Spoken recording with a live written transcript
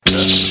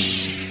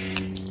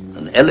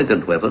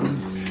elegant weapon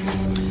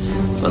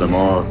for a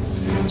more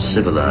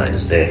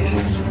civilized age.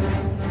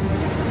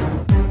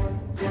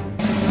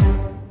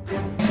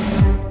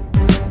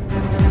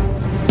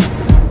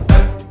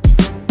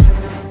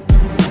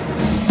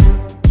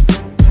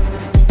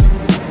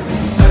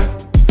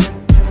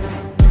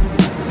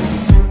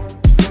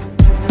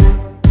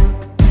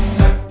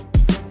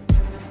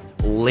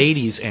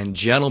 Ladies and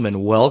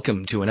gentlemen,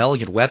 welcome to An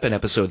Elegant Weapon,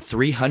 episode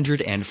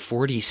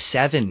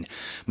 347.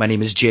 My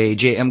name is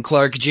J.M.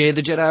 Clark, J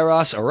the Jedi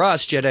Ross,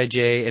 Ross Jedi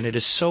J, and it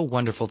is so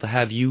wonderful to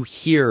have you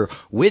here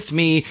with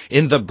me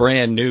in the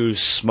brand new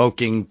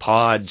Smoking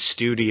Pod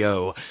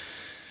studio.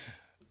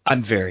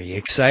 I'm very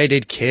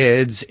excited,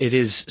 kids. It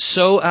is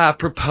so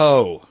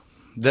apropos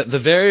that the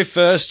very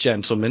first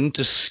gentleman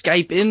to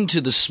Skype into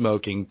the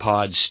Smoking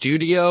Pod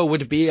studio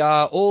would be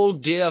our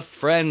old dear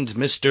friend,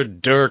 Mr.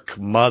 Dirk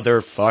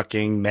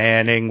motherfucking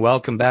Manning.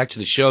 Welcome back to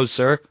the show,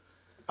 sir.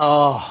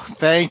 Oh,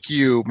 thank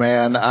you,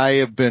 man. I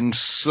have been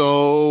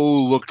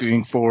so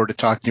looking forward to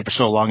talking to you for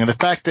so long. And the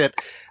fact that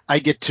I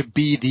get to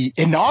be the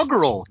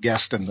inaugural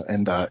guest in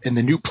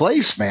the new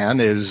place, man,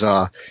 is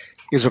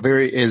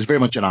very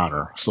much an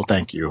honor. So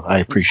thank you. I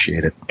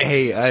appreciate it.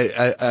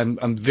 Hey,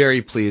 I'm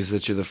very pleased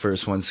that you're the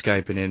first one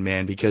Skyping in,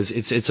 man, because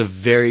it's a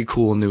very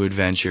cool new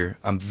adventure.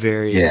 I'm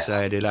very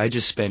excited. I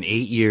just spent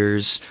 8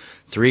 years,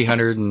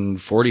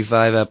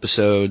 345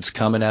 episodes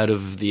coming out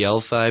of the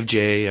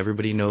L5J.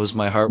 Everybody knows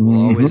my heart will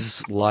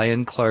always lie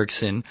in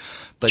Clarkson.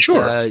 But,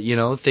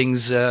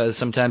 sure.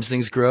 Sometimes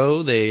things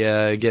grow,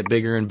 they get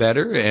bigger and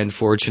better, and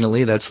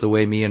fortunately that's the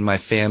way me and my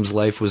fam's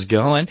life was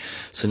going.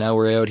 So now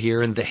we're out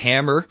here in the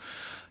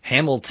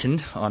Hamilton,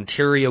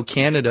 Ontario,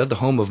 Canada, the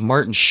home of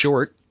Martin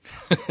Short.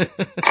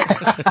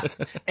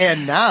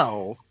 And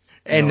now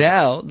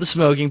the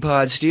Smoking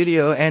Pod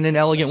studio and An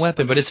Elegant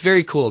Weapon. But it's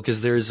very cool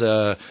because there's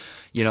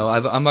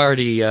I'm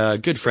already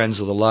good friends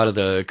with a lot of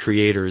the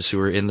creators who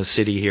are in the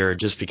city here,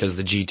 just because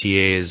the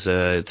GTA is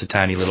it's a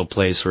tiny little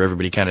place where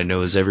everybody kind of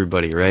knows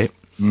everybody, right?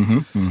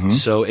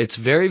 So it's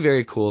very,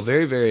 very cool,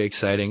 very, very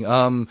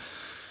exciting.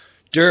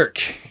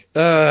 Dirk,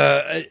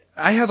 I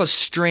have a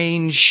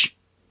strange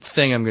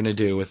thing I'm going to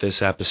do with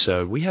this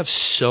episode. We have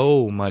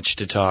so much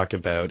to talk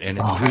about, and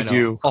it's kind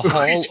of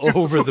all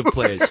over the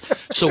place.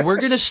 So we're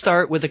going to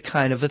start with a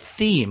kind of a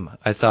theme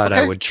I thought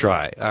I would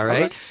try, all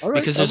right?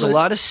 Because there's a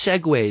lot of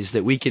segues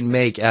that we can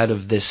make out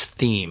of this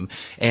theme.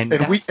 And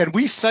we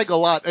seg a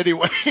lot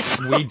anyway.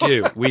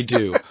 We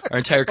do. Our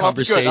entire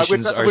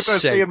conversations are seg.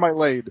 Stay in my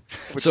lane.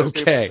 It's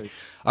okay.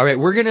 All right,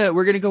 we're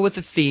going to go with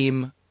the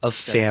theme of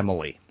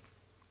family.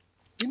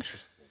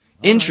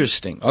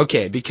 Interesting.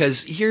 Okay,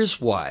 because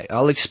here's why.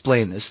 I'll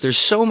explain this. There's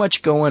so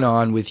much going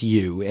on with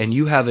you, and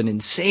you have an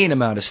insane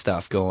amount of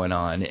stuff going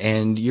on,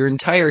 and your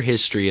entire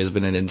history has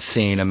been an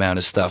insane amount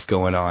of stuff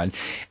going on.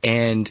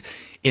 And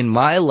in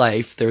my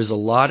life, there's a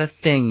lot of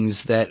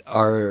things that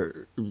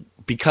are,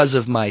 because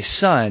of my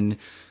son,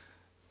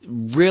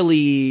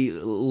 really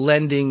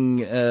lending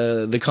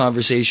the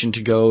conversation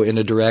to go in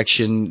a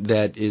direction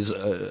that is,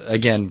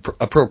 again,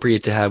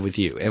 appropriate to have with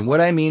you. And what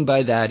I mean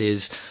by that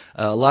is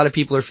a lot of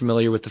people are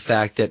familiar with the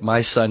fact that my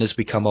son has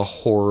become a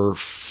horror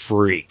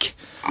freak.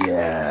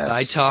 Yes.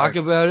 I talk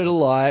about it a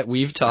lot.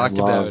 We've talked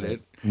about it.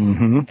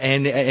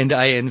 And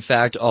I, in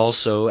fact,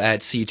 also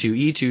at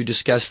C2E2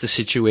 discussed the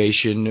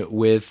situation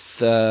with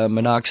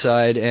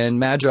Monoxide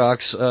and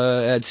Madrox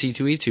at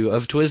C2E2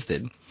 of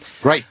Twisted.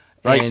 Right.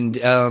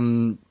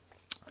 And,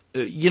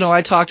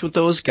 I talked with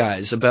those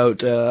guys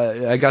about,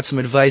 I got some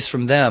advice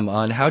from them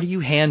on how do you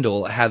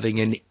handle having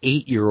an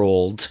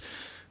 8-year-old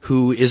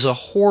who is a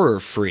horror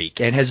freak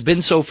and has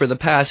been so for the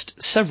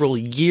past several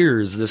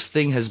years. This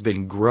thing has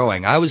been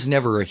growing. I was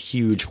never a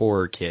huge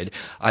horror kid.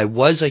 I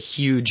was a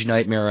huge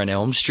Nightmare on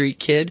Elm Street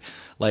kid.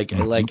 Like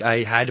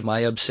I had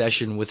my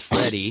obsession with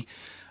Freddy.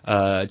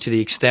 To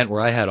the extent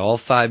where I had all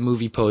 5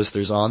 movie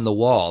posters on the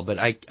wall, but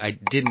I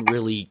didn't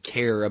really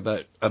care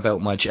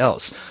about much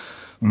else.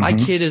 My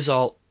kid is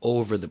all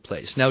over the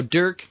place. Now,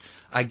 Dirk,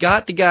 I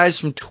got the guys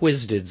from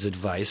Twisted's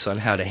advice on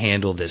how to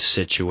handle this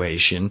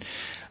situation.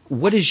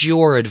 What is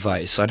your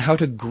advice on how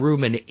to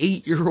groom an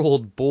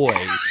 8-year-old boy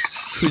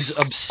whose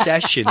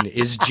obsession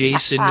is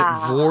Jason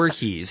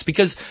Voorhees?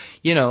 Because,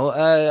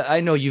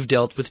 I know you've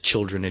dealt with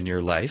children in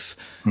your life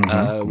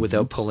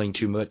without pulling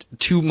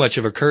too much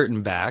of a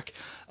curtain back.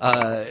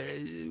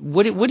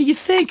 What do you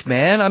think,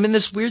 man? I'm in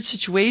this weird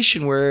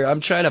situation where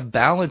I'm trying to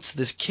balance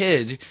this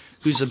kid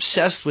who's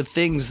obsessed with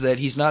things that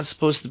he's not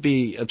supposed to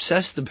be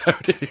obsessed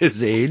about at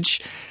his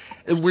age.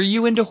 Were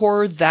you into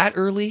horror that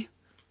early?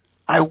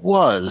 I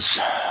was.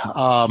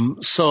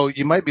 So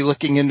you might be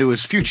looking into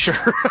his future.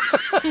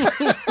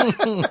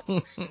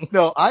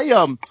 No,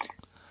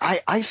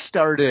 I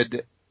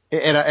started,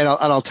 and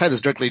I'll tie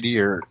this directly to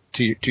your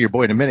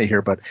boy in a minute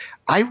here, but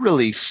I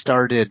really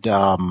started,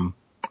 I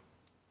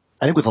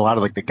think with a lot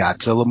of like the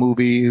Godzilla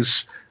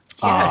movies.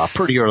 Yes.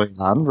 Pretty early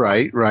on,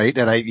 right?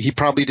 And he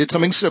probably did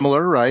something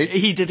similar, right?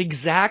 He did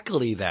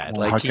exactly that.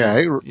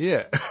 Okay.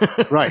 Yeah.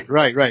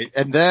 Right.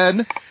 And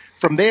then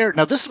from there,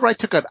 now this is where I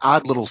took an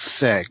odd little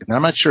seg, and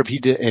I'm not sure if he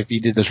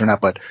did this or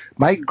not, but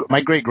my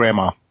great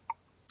grandma,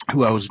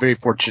 who I was very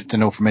fortunate to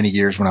know for many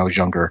years when I was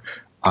younger,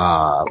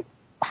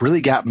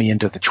 really got me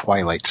into the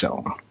Twilight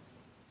Zone.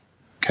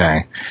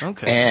 Okay.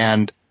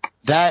 And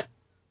that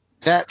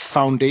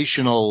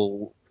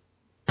foundational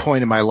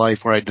point in my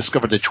life where I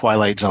discovered the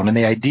Twilight Zone and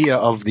the idea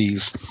of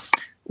these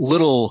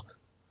little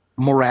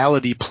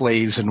morality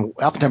plays, and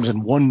oftentimes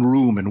in one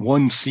room in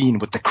one scene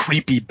with the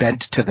creepy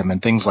bent to them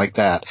and things like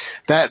that.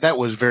 That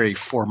was very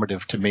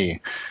formative to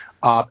me.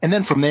 And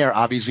then from there,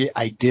 obviously,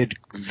 I did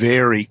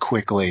very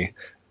quickly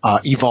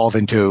evolve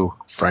into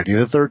Friday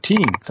the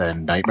 13th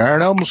and Nightmare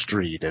on Elm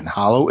Street and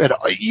and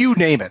you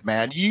name it,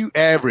 man.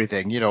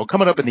 Everything.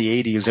 Coming up in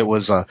the 80s, it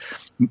was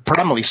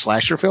predominantly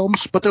slasher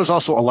films, but there was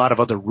also a lot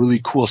of other really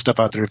cool stuff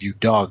out there if you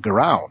dug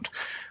around.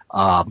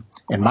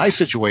 In my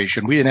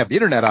situation, we didn't have the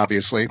internet,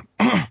 obviously.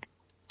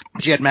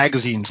 But you had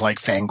magazines like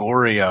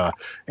Fangoria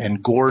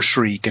and Gore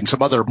Shriek and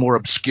some other more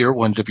obscure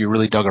ones if you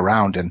really dug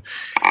around. And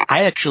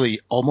I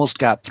actually almost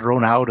got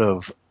thrown out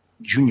of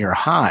junior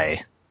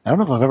high. I don't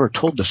know if I've ever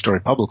told this story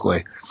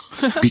publicly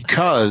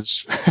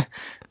because,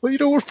 well,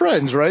 we're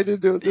friends, right?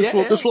 This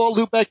will all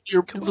loop back to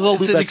your.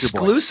 It's an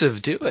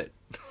exclusive. Do it.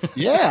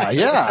 Yeah.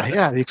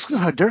 The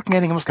exclusive. Dirk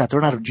Manning almost got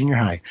thrown out of junior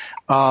high.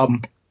 I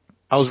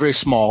was very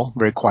small,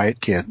 very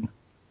quiet kid,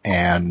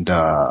 and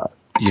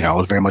I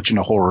was very much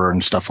into horror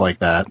and stuff like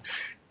that.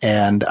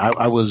 And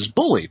I was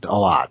bullied a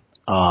lot.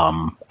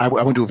 I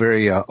went to a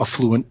very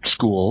affluent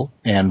school,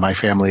 and my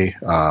family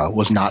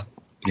was not.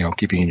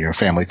 Keeping in your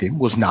family theme,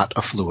 was not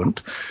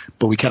affluent,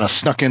 but we kind of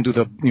snuck into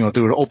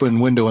through an open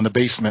window in the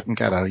basement and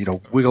kind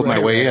of, wiggled my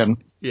way in.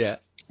 Yeah.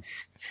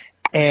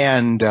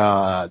 And,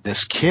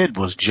 this kid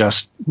was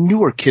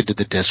newer kid to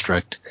the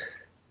district,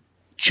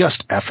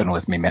 just effing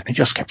with me, man. He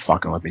just kept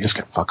fucking with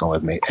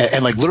me,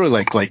 and like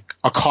literally like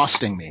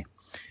accosting me.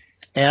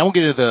 And I won't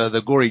get into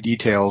the gory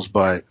details,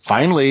 but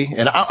finally,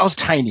 and I was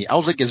tiny. I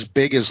was like as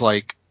big as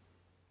like,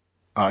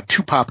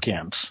 2 pop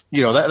cans.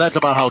 That's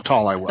about how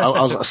tall I was.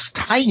 I was a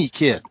tiny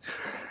kid.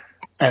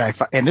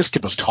 And this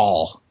kid was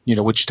tall,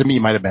 which to me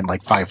might have been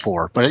like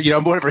 5'4", but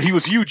whatever. He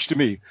was huge to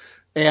me.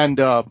 And,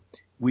 I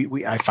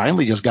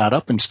finally just got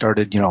up and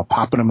started,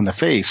 popping him in the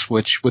face,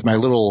 which with my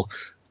little,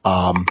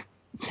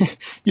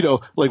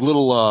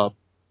 little,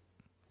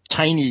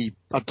 tiny,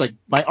 like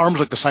my arms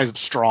like the size of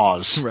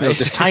straws, right.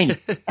 Just tiny.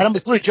 And I'm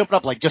literally jumping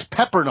up, like just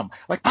peppering him,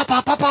 like pop,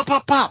 pop, pop, pop,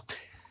 pop, pop.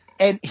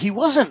 And he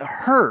wasn't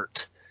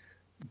hurt,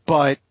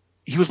 but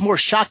he was more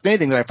shocked than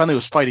anything that I finally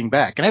was fighting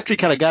back. And after he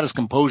kind of got his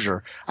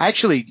composure, I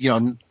actually,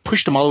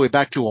 pushed him all the way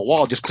back to a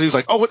wall just because he was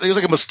like, he was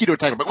like a mosquito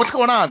attack. I'm like, what's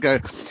going on,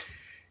 guy?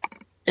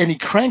 And he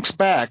cranks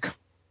back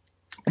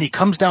and he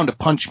comes down to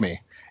punch me.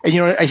 And,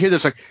 I hear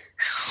this like,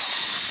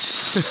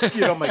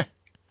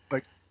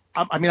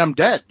 I'm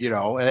dead,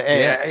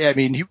 I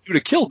mean, he would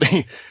have killed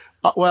me.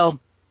 Well,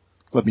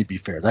 let me be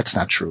fair. That's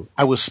not true.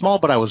 I was small,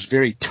 but I was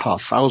very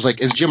tough. I was like,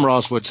 as Jim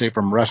Ross would say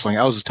from wrestling,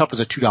 I was as tough as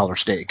a $2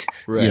 steak.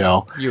 Right.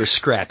 You were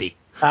scrappy.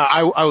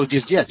 I was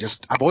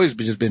I've always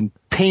been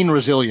pain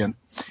resilient.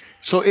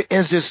 So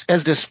as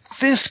this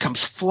fist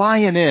comes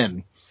flying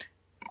in,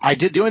 I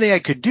did the only thing I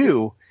could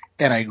do,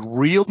 and I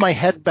reeled my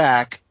head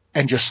back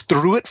and just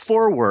threw it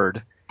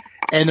forward.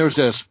 And there's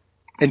this,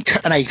 and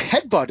I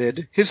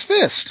headbutted his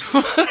fist.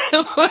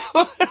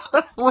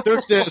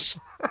 There's this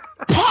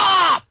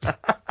pop,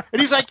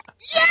 and he's like,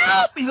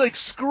 "Yeah!" He like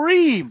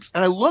screams,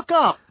 and I look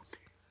up,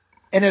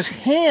 and his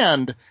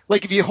hand,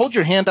 like if you hold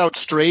your hand out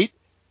straight,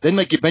 then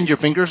like you bend your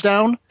fingers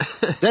down,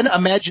 then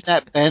imagine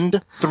that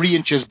bend 3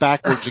 inches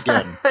backwards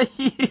again.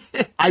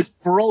 Yes. I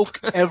broke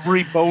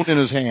every bone in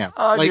his hand,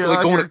 on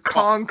your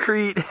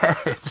concrete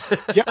head.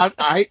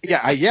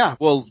 Yeah.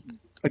 Well,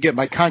 again,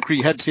 my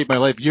concrete head saved my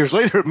life years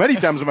later, many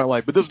times in my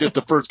life, but this was just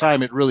the first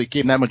time it really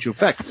came that much into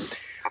effect.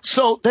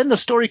 So then the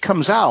story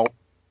comes out,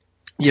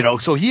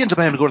 so he ends up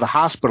having to go to the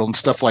hospital and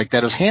stuff like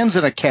that. His hand's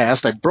in a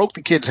cast. I broke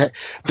the kid's head.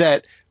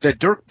 That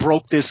Dirk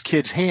broke this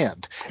kid's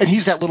hand. And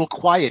he's that little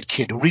quiet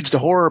kid who reads the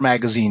horror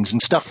magazines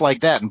and stuff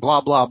like that and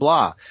blah, blah,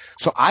 blah.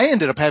 So I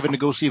ended up having to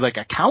go see like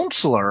a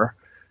counselor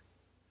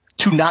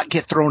to not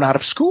get thrown out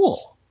of school.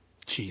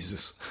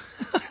 Jesus.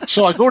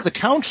 So I go to the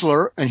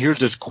counselor, and here's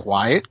this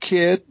quiet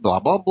kid, blah,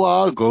 blah,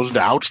 blah, goes to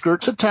the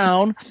outskirts of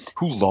town,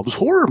 who loves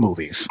horror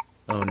movies.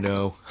 Oh,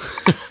 no.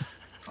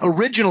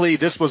 Originally,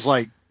 this was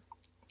like,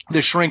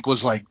 the shrink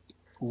was like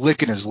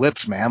licking his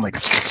lips, man. Like,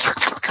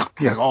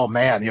 oh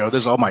man,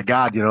 this, oh my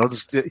God,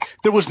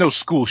 there was no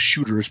school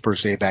shooters per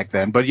se back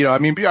then. But,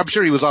 I'm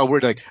sure he was all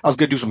worried, like, I was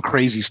going to do some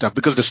crazy stuff,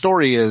 because the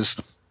story is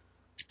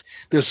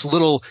this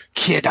little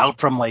kid out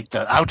from like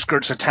the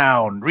outskirts of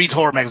town reads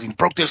horror magazines,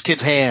 broke this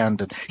kid's hand,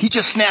 and he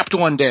just snapped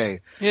one day.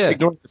 Yeah.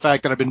 Ignoring the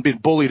fact that I've been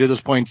bullied at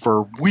this point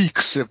for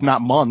weeks, if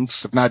not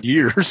months, if not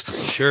years.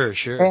 Sure.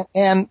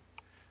 And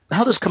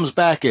how this comes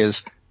back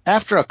is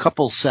after a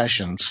couple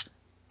sessions,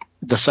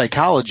 the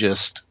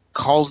psychologist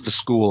calls the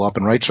school up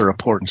and writes a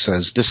report and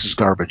says, "This is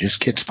garbage. This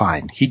kid's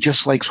fine. He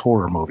just likes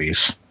horror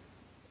movies."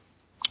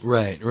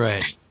 Right.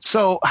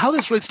 So how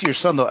this relates to your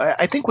son, though,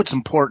 I think what's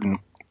important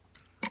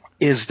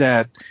is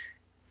that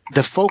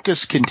the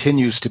focus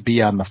continues to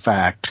be on the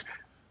fact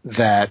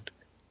that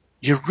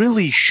you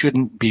really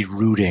shouldn't be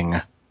rooting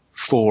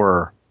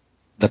for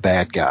the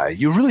bad guy.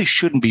 You really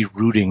shouldn't be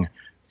rooting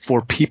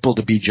for people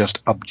to be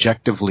just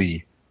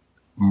objectively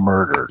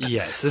murdered.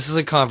 Yes, this is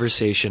a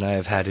conversation I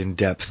have had in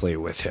depthly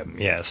with him.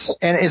 Yes.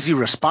 And is he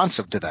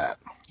responsive to that?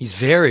 He's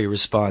very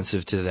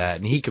responsive to that,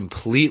 and he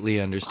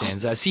completely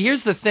understands that. See,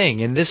 here's the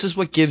thing, and this is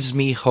what gives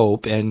me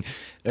hope, and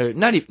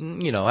not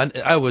even,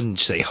 I wouldn't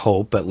say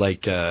hope, but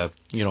like,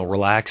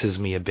 relaxes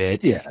me a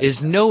bit,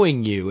 is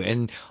knowing you.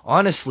 And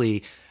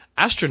honestly,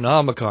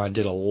 Astronomicon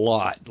did a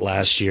lot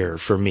last year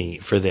for me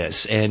for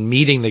this, and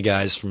meeting the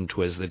guys from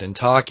Twisted and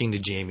talking to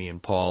Jamie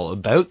and Paul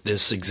about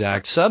this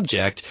exact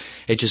subject,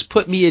 it just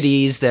put me at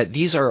ease that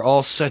these are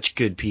all such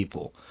good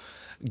people.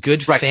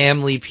 Good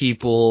family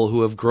people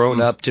who have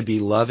grown up to be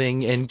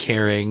loving and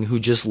caring, who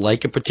just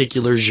like a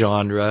particular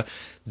genre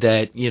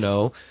that,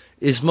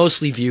 is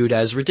mostly viewed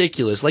as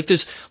ridiculous. Like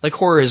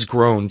horror has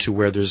grown to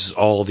where there's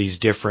all these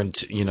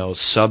different,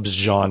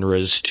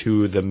 sub-genres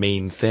to the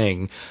main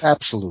thing.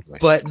 Absolutely.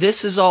 But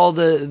this is all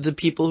the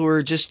people who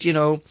are just,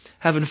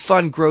 having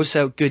fun, gross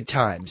out good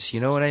times. You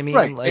know what I mean?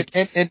 Right. Like,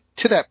 and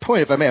to that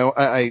point, if I may,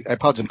 I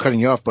apologize, I'm cutting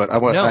you off, but I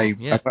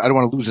don't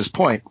want to lose this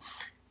point.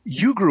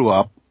 You grew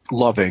up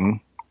loving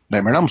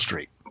Nightmare on Elm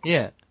Street.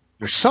 Yeah.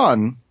 Your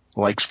son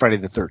likes Friday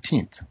the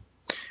 13th.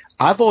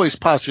 I've always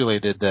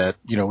postulated that,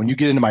 when you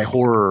get into my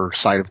horror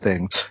side of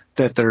things,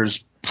 that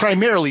there's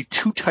primarily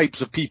two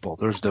types of people.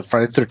 There's the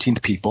Friday the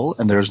 13th people,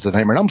 and there's the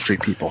Nightmare on Elm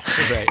Street people.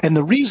 Right. And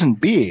the reason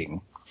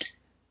being,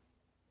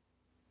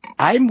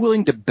 I'm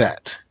willing to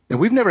bet, and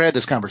we've never had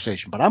this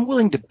conversation, but I'm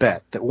willing to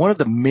bet that one of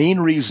the main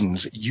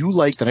reasons you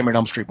like the Nightmare on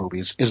Elm Street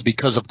movies is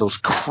because of those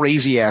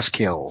crazy-ass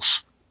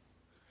kills.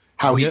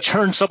 How he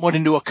turns someone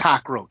into a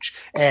cockroach,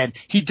 and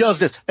he does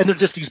this, and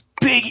there's just these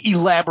big,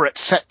 elaborate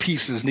set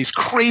pieces in these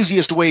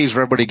craziest ways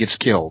where everybody gets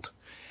killed.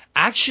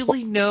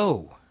 Actually,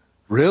 no.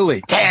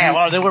 Really? Damn!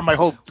 Well, they were my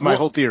whole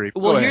theory.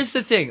 Well, here's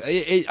the thing.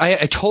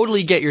 I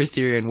totally get your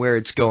theory and where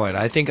it's going.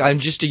 I think I'm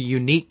just a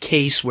unique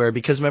case where,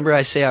 because remember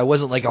I say I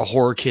wasn't like a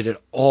horror kid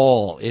at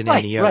all in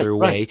any other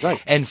way,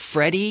 and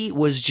Freddy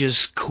was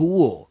just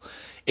cool.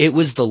 It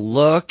was the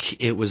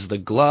look, it was the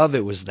glove,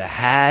 it was the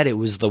hat, it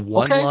was the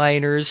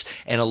one-liners,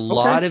 and a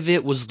lot of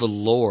it was the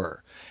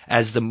lore.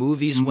 As the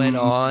movies went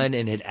on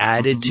and it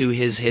added to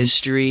his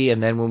history,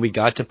 and then when we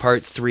got to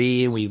part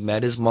 3 and we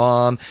met his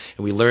mom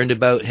and we learned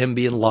about him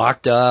being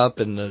locked up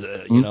and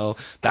the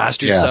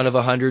bastard son of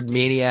 100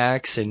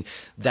 maniacs, and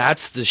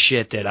that's the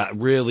shit that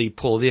really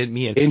pulled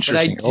me in.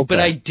 Interesting. But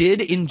I did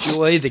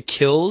enjoy the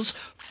kills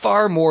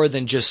far more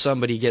than just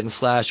somebody getting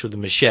slashed with a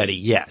machete.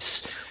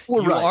 Yes.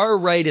 Well, you are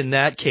right in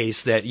that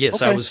case that,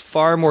 yes, I was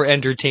far more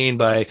entertained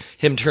by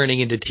him turning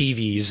into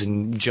TVs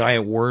and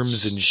giant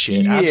worms and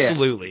shit. Yeah.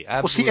 Absolutely.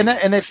 Well, see, and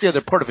that's the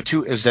other part of it,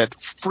 too, is that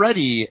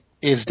Freddy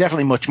is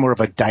definitely much more of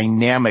a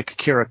dynamic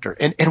character.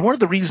 And one of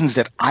the reasons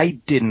that I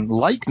didn't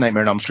like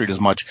Nightmare on Elm Street as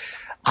much,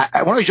 when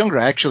I was younger,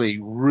 I actually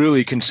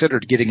really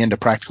considered getting into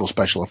practical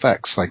special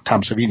effects, like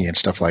Tom Savini and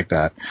stuff like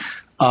that.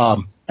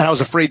 And I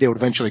was afraid they would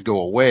eventually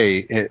go away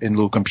in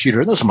lieu of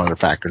computer. And there's some other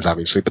factors,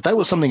 obviously, but that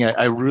was something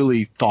I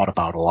really thought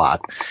about a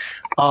lot.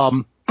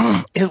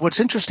 What's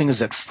interesting is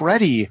that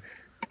Freddy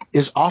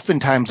is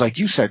oftentimes, like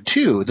you said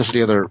too, this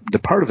is the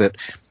part of it,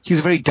 he's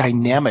a very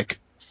dynamic,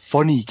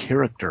 funny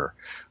character.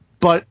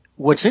 But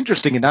what's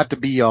interesting, and not to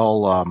be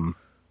all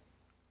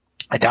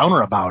a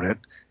downer about it,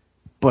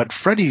 but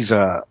Freddy's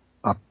a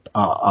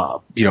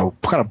kind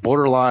of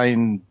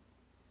borderline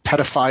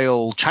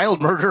pedophile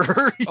child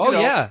murderer.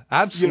 Yeah,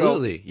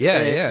 absolutely.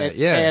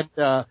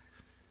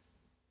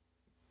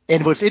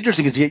 And what's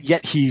interesting is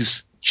yet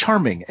he's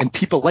charming, and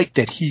people like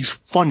that he's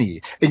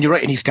funny. And you're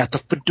right, and he's got the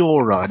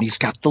fedora, and he's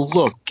got the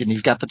look, and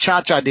he's got the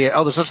cha-cha day,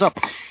 all this other stuff.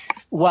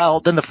 Well,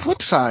 then the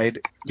flip side,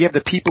 you have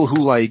the people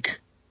who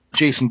like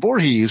Jason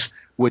Voorhees,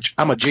 which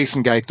I'm a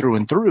Jason guy through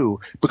and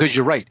through, because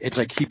you're right. It's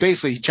like he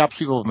chops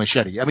people with a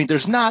machete. I mean,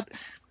 there's a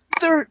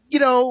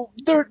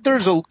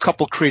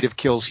couple creative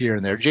kills here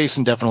and there.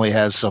 Jason definitely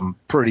has some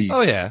pretty,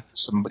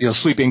 some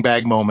sleeping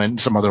bag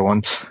moment, some other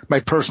one. My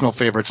personal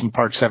favorites in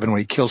part 7 when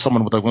he kills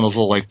someone with like one of those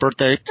little like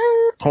birthday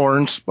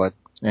horns. But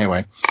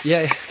anyway,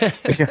 he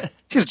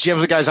just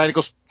jams the guy's eye and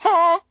goes,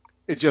 huh?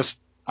 It just,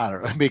 I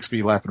don't know, it makes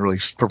me laugh in a really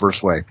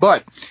perverse way.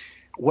 But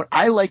what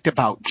I liked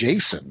about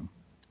Jason,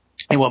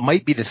 and what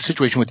might be the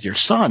situation with your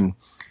son,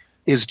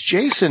 is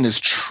Jason is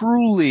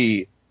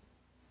truly,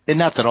 and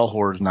not that all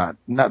horror is not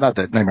that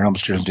Nightmare on Elm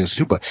Street does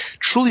too, but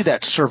truly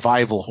that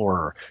survival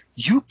horror.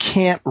 You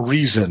can't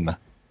reason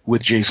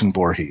with Jason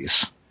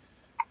Voorhees.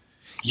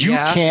 You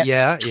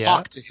can't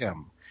talk to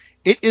him.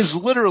 It is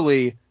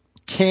literally,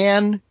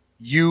 can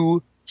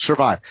you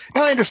survive?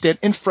 Now, I understand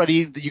in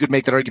Freddy that you could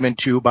make that argument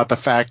too about the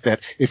fact that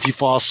if you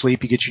fall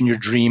asleep, he gets you in your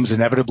dreams.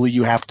 Inevitably,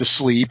 you have to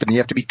sleep and you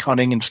have to be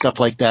cunning and stuff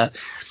like that.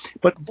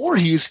 But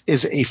Voorhees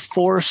is a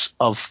force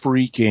of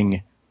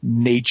freaking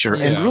nature,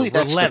 and really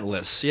that's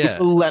relentless. Yeah,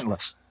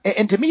 relentless.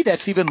 And to me,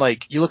 that's even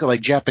like you look at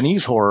like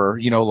Japanese horror,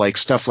 like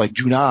stuff like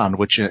Junon,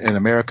 which in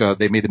America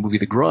they made the movie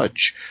The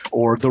Grudge,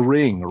 or The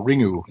Ring, or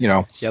Ringu.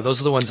 Yeah,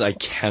 those are the ones I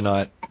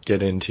cannot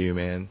get into,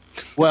 man.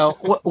 Well,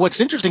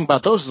 what's interesting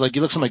about those is like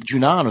you look at something like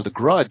Junon or The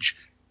Grudge.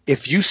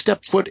 If you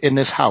step foot in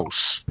this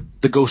house,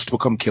 the ghost will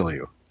come kill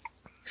you.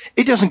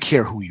 It doesn't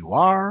care who you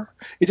are.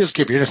 It doesn't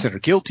care if you're innocent or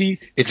guilty.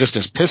 It's just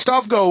this pissed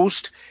off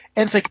ghost.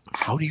 And it's like,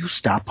 how do you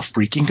stop a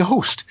freaking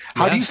ghost?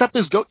 How do you stop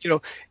this ghost?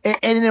 And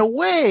in a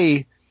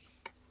way,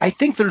 I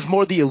think there's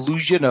more the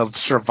illusion of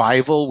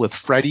survival with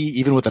Freddy,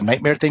 even with the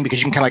nightmare thing, because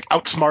you can kind of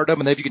like outsmart him,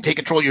 and then if you can take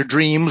control of your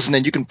dreams, and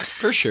then you can.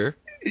 For sure.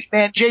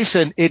 Man,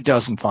 Jason, it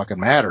doesn't fucking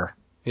matter.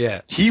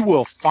 Yeah. He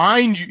will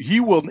find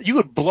you. You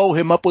could blow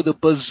him up with a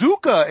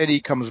bazooka and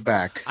he comes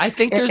back. I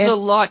think there's a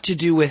lot to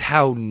do with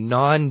how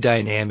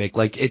non-dynamic,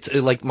 like it's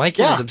like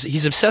Michael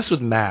he's obsessed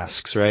with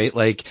masks, right?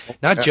 Like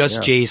not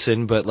just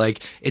Jason, but like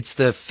it's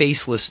the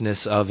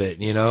facelessness of it,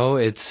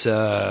 It's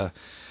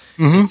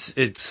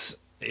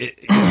it's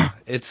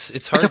hard.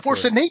 It's a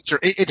force of nature.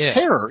 It's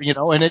terror, and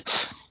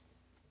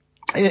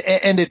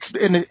and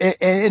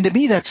to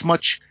me that's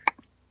much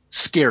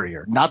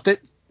scarier. Not that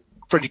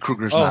Freddy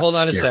Krueger's not hold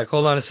on scary.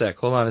 Hold on a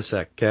sec,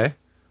 okay?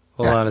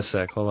 Hold on.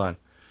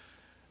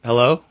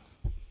 Hello?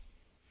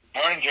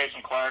 Morning,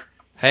 Jason Clark.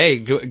 Hey,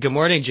 good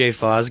morning, Jay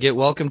Fosgett.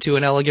 Welcome to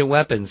An Elegant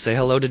Weapon. Say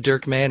hello to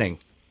Dirk Manning.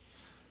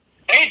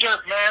 Hey,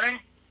 Dirk Manning.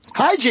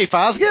 Hi, Jay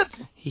Fosgett.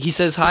 He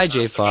says hi,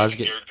 Jay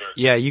Fosgett.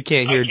 Yeah, you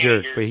can't hear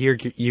Dirk, but here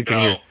you can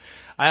hear.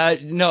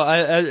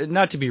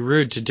 Not to be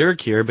rude to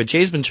Dirk here, but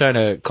Jay's been trying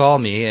to call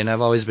me, and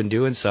I've always been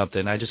doing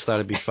something. I just thought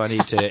it'd be funny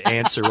to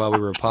answer while we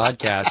were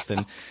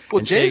podcasting.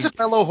 Well, Jay's a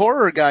fellow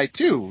horror guy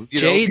too.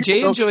 Jay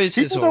enjoys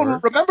his horror. People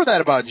don't remember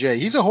that about Jay.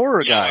 He's a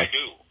horror guy. I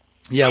do.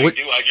 Yeah, I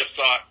do. I just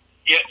saw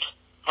It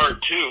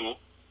Part 2,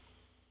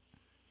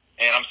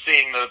 and I'm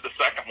seeing the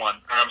second one,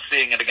 or I'm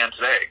seeing it again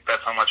today.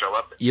 That's how much I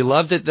loved it. You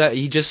loved it. That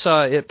you just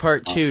saw It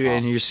Part 2,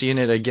 and you're seeing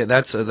it again.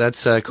 That's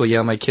cool.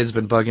 Yeah, my kid's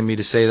been bugging me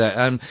to say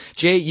that.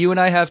 Jay, you and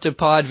I have to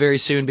pod very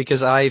soon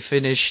because I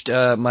finished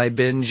my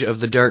binge of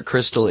The Dark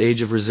Crystal: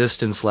 Age of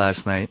Resistance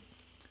last night.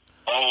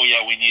 Oh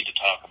yeah, we need to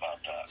talk about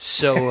that.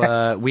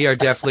 So we are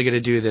definitely going to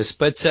do this.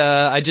 But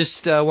I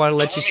just want to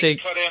let you say.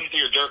 Cut into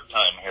your Dirk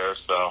time here,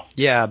 so.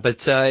 Yeah,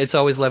 but it's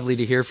always lovely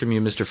to hear from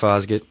you, Mr.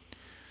 Fosgett.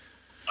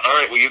 All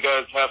right, well, you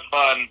guys have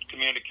fun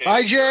communicating.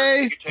 Bye,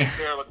 Jay. You take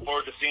care. Look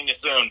forward to seeing you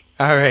soon.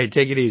 All right,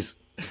 take it easy.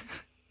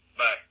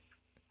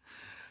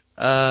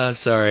 Bye.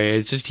 Sorry,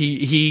 it's just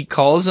he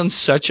calls on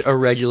such a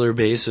regular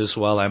basis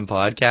while I'm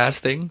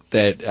podcasting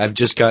that I've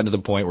just gotten to the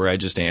point where I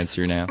just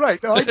answer now.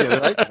 Right, no, I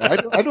get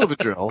it. I know the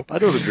drill.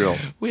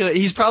 Well,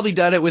 he's probably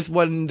done it with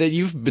one that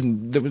you've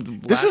been.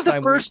 This is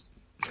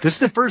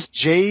the first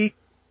Jay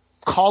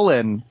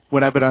call-in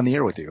when I've been on the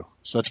air with you.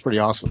 So that's pretty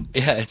awesome.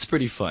 Yeah, it's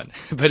pretty fun,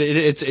 but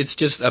it's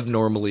just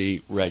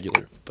abnormally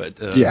regular.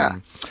 But yeah.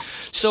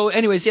 So,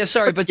 anyways, yeah,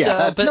 sorry, but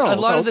a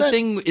lot of the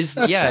thing is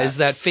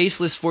that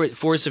faceless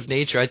force of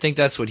nature. I think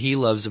that's what he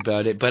loves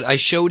about it. But I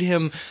showed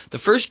him the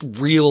first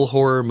real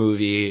horror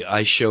movie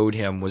I showed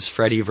him was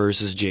Freddy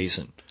vs.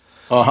 Jason.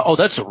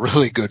 That's a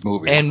really good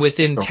movie. And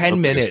within 10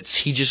 minutes,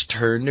 he just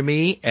turned to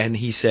me and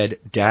he said,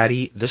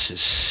 "Daddy, this is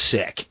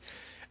sick."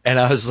 And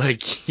I was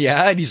like,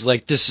 yeah. And he's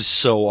like, this is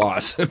so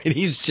awesome. And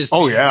he's just,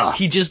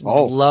 he just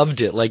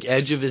loved it, like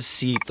edge of his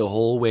seat the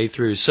whole way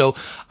through. So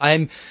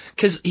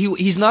cause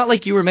he's not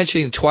like you were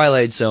mentioning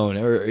Twilight Zone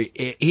or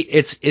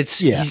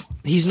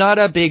he's not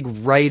a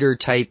big writer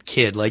type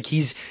kid. Like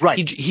he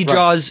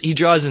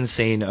draws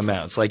insane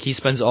amounts. Like he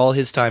spends all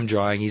his time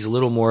drawing. He's a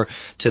little more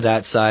to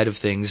that side of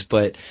things,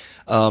 but,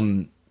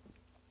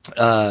 it's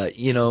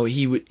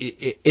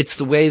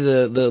the way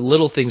the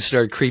little things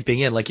started creeping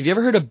in. Like, have you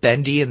ever heard of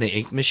Bendy and the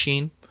Ink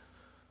Machine?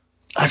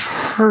 I've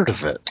heard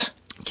of it.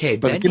 Okay,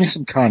 but give me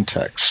some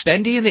context.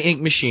 Bendy and the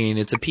Ink Machine,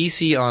 it's a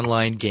PC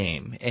online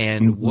game,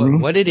 and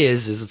what it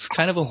is it's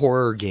kind of a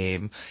horror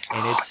game,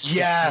 and it's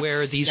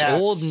where these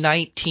old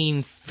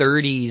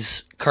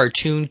 1930s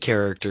cartoon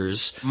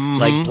characters,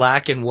 like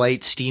black and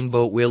white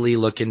Steamboat Willie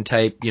looking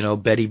type,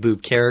 Betty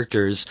Boop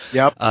characters.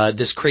 Yep.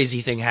 This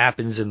crazy thing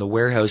happens in the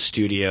warehouse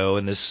studio,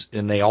 and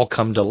they all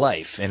come to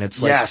life, and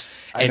it's like,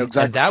 and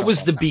that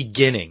was the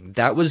beginning.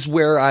 That was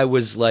where I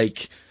was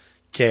like,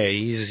 okay,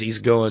 he's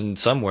going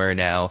somewhere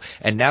now,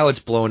 and now it's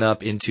blown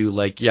up into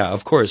like,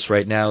 of course,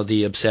 right now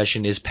the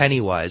obsession is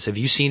Pennywise. Have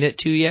you seen it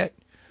too yet?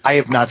 I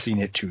have not seen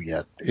it too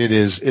yet. It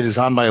is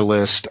on my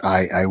list.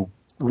 I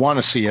want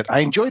to see it. I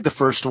enjoyed the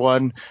first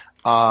one.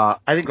 I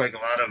think like a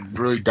lot of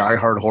really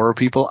diehard horror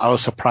people, I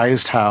was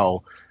surprised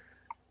how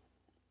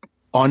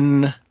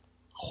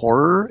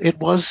un-horror it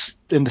was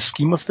in the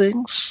scheme of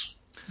things.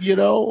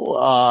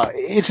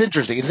 It's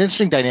interesting. It's an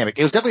interesting dynamic.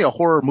 It was definitely a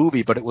horror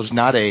movie, but it was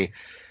not a.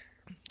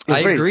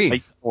 I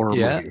agree.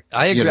 Movie,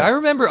 I agree. I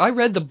remember I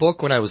read the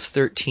book when I was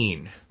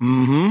 13,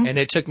 and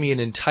it took me an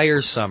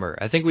entire summer.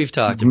 I think we've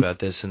talked about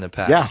this in the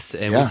past,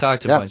 and we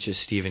talked a bunch of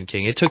Stephen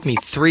King. It took me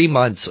 3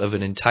 months of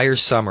an entire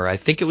summer. I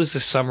think it was the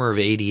summer of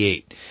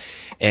 '88,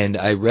 and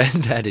I read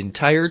that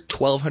entire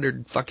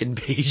 1,200 fucking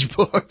page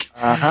book.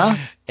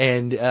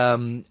 And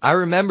I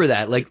remember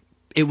that, like,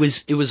 it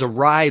was a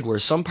ride where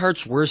some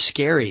parts were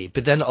scary,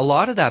 but then a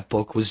lot of that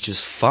book was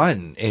just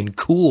fun and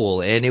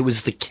cool, and it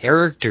was the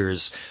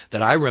characters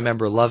that I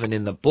remember loving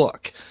in the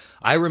book.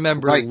 I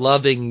remember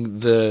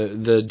loving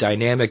the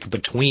dynamic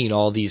between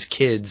all these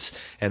kids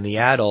and the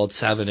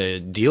adults having to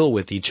deal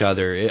with each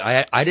other.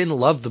 I didn't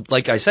love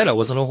like I said, I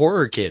wasn't a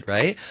horror kid,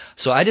 right?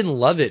 So I didn't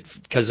love it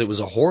because it was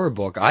a horror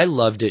book. I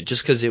loved it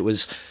just because it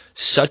was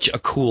such a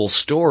cool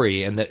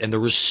story, and there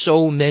were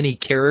so many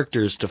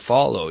characters to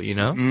follow, you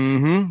know?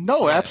 Mm-hmm.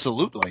 No,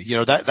 absolutely. You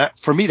know, that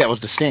for me, that was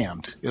The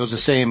Stand. It was the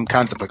same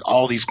concept, like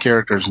all these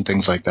characters and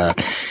things like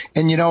that.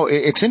 And, you know,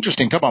 it's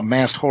interesting, talk about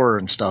masked horror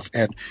and stuff,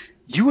 and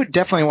you would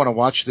definitely want to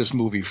watch this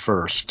movie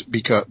first,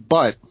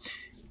 but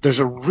there's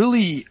a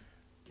really,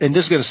 and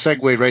this is going to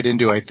segue right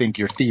into, I think,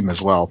 your theme as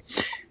well.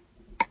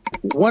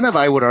 One of,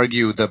 I would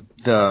argue,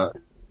 the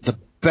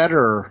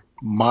better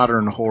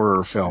modern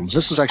horror films.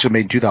 This was actually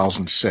made in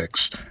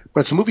 2006,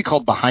 but it's a movie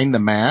called Behind the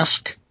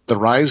Mask: The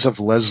Rise of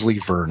Leslie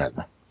Vernon.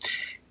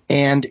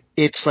 And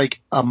it's like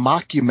a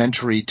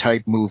mockumentary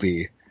type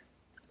movie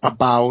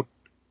about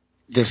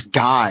this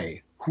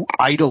guy who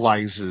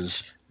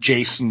idolizes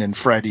Jason and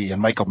Freddy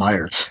and Michael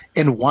Myers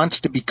and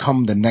wants to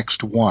become the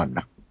next one.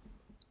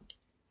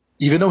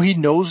 Even though he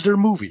knows their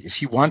movies,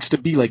 he wants to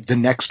be like the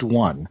next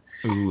one.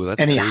 Ooh,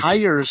 that's and he creepy.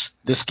 hires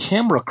this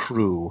camera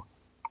crew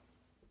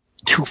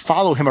to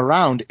follow him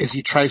around as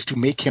he tries to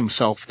make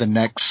himself the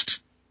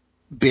next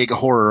big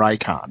horror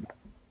icon.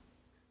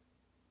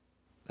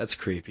 That's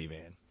creepy,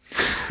 man.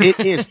 It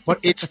is, but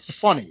it's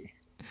funny.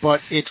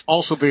 But it's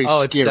also very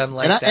scary. It's done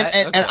like that?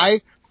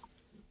 And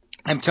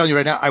I'm telling you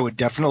right now, I would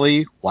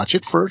definitely watch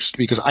it first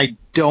because I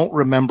don't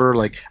remember,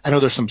 like, I know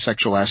there's some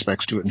sexual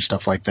aspects to it and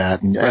stuff like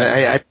that. And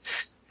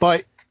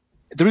but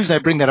the reason I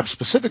bring that up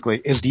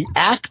specifically is the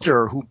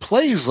actor who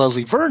plays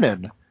Leslie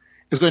Vernon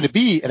is going to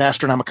be at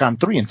Astronomicon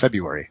 3 in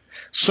February.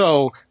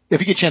 So if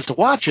you get a chance to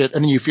watch it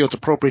and then you feel it's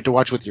appropriate to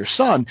watch with your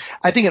son,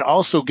 I think it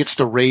also gets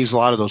to raise a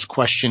lot of those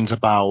questions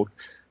about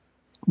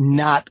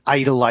not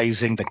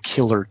idolizing the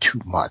killer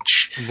too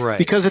much. Right.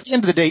 Because at the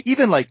end of the day,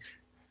 even like,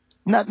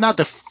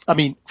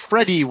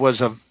 Freddy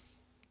was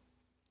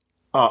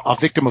a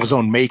victim of his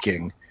own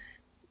making.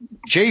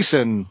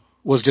 Jason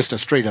was just a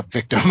straight up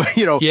victim,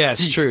 you know.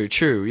 Yes,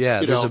 true. Yeah,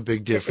 there's a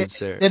big difference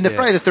there. And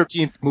Friday the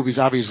 13th movies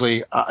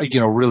obviously,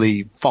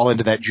 really fall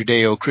into that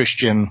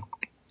Judeo-Christian,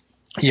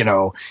 you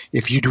know,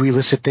 if you do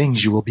illicit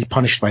things, you will be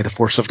punished by the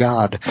force of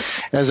God,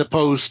 as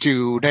opposed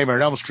to Nightmare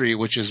on Elm Street,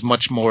 which is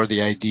much more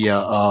the idea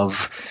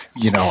of,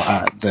 you know,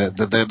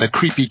 the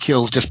creepy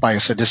kills just by a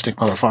sadistic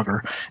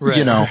motherfucker, right.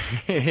 You know.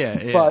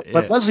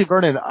 But Leslie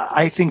Vernon,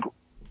 I think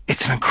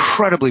it's an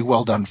incredibly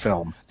well done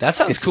film. That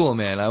sounds cool,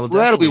 man. I will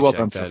incredibly definitely well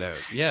check done that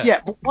film. out.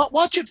 Yeah, but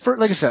watch it for,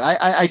 like I said,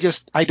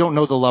 I don't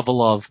know the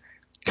level of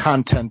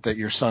content that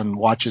your son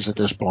watches at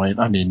this point.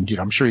 I mean, you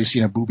know, I'm sure he's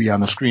seen a boobie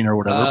on the screen or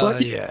whatever.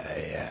 But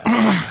yeah.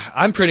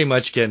 I'm pretty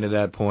much getting to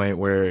that point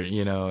where,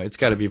 you know, it's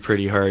got to be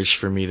pretty harsh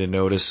for me to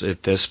notice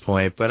at this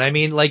point. But I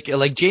mean, like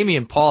Jamie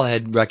and Paul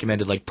had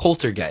recommended, like,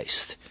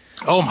 Poltergeist.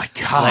 Oh my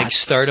God! Like,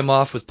 start him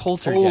off with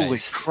Poltergeist. Holy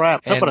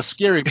crap! Talk about a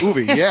scary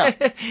movie, yeah.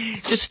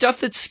 Just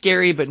stuff that's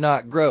scary but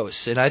not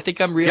gross. And I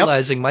think I'm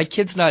realizing my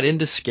kid's not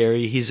into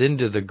scary; he's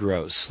into the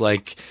gross.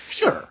 Like,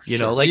 sure, you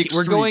know, like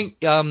we're going.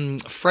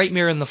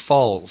 Frightmare in the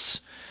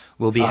Falls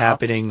will be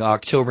happening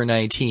October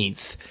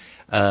 19th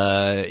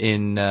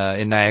in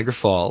Niagara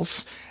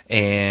Falls.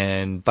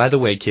 And by the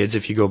way, kids,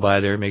 if you go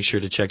by there, make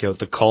sure to check out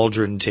the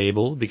Cauldron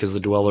Table, because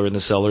the Dweller in the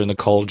Cellar and the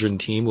Cauldron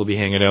team will be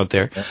hanging out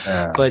there.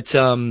 But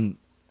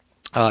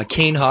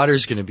Kane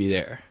Hodder's going to be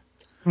there.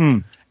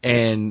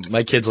 And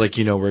my kid's like,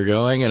 you know, we're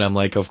going. And I'm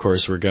like, of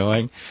course we're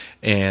going.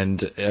 And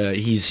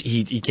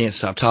he can't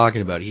stop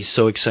talking about it. He's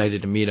so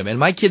excited to meet him. And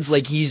my kid's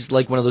like, he's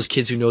like one of those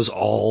kids who knows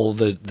all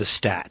the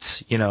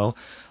stats, you know?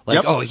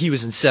 Like, oh, he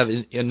was in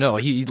 7. No,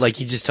 he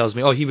just tells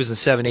me, oh, he was in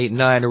 7, 8, and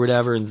 9 or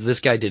whatever. And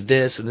this guy did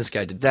this and this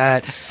guy did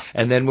that.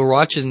 And then we're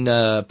watching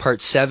part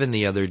 7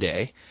 the other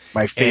day.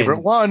 My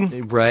favorite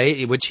one.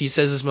 Right, which he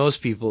says is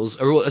most people's.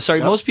 Or,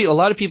 sorry, most people. A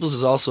lot of people's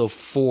is also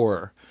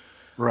 4.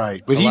 Right,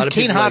 but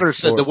Kane Hodder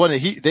said the one that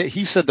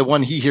he said the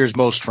one he hears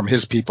most from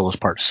his people is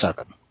part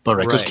 7. But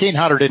because Kane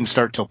Hodder didn't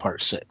start till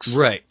part 6.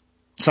 Right.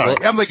 Sorry,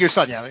 I'm like your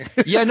son, yeah.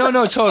 Yeah,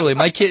 no, totally.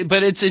 My kid,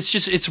 but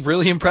it's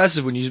really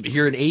impressive when you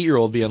hear an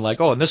 8-year-old being like,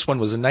 oh, and this one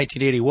was in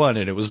 1981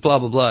 and it was blah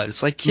blah blah.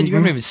 It's like, kid, you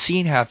haven't even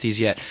seen half these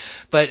yet.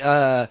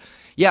 But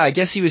yeah, I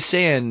guess he was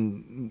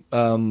saying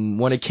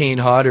one of Kane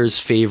Hodder's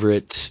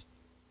favorite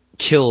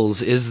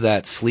kills is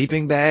that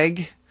sleeping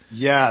bag.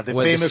 Yeah, the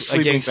famous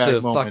sleeping against bag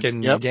the moment.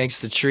 fucking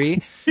against the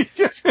tree.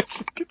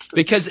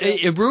 Because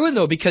it ruined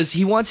though, because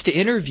he wants to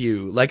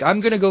interview. Like,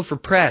 I'm gonna go for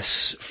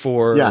press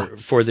for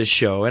this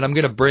show, and I'm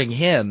gonna bring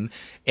him,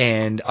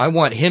 and I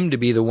want him to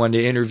be the one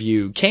to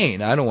interview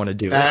Kane. I don't want to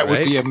do that. That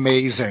would be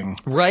amazing,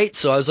 right?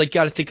 So I was like,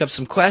 got to think up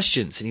some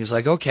questions, and he was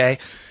like, okay,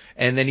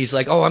 and then he's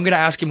like, oh, I'm gonna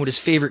ask him what his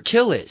favorite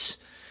kill is.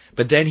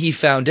 But then he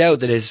found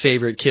out that his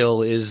favorite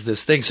kill is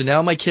this thing. So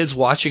now my kid's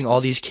watching all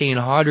these Kane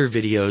Hodder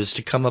videos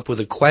to come up with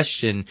a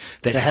question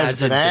that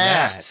hasn't been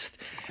asked.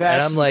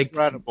 That's and I'm like,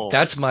 incredible.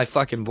 That's my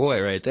fucking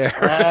boy right there.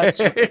 That's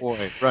your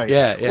boy, right?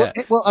 Yeah.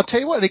 Well, I'll tell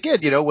you what. Again,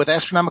 with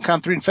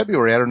Astronomicon 3 in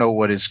February, I don't know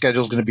what his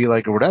schedule's going to be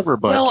like or whatever.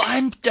 But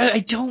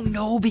I don't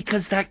know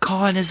because that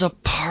con is a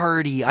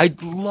party.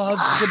 I'd love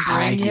to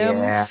bring him.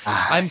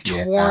 I'm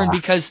torn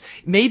because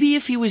maybe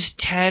if he was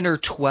 10 or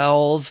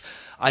 12.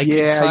 I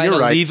could kind of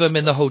leave him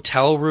in the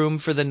hotel room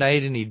for the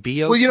night and he'd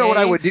be okay. Well, you know what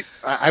I would do?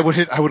 I would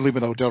leave him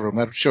in the hotel room.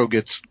 That show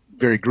gets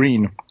very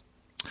green.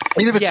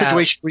 Either a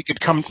situation where he could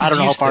come, I don't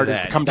know how far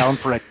to come down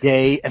for a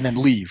day and then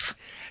leave.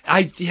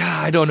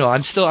 I don't know.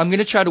 I'm going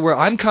to try to work.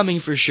 I'm coming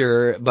for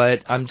sure,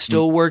 but I'm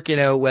still working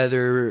out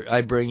whether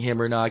I bring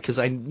him or not because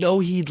I know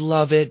he'd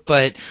love it,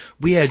 but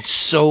we had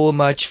so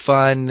much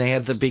fun. They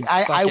had the big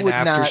fucking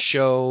after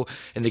show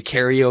and the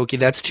karaoke.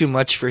 That's too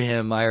much for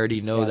him. I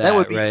already know that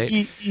would be, right?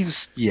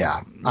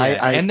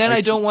 And then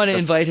I don't want to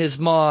invite his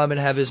mom and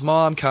have his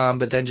mom come,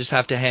 but then just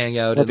have to hang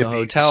out in the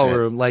hotel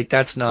room. Like,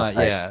 that's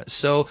not,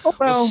 So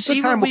we'll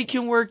see what we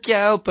can work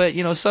out, but,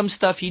 some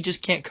stuff he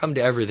just can't come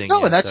to everything.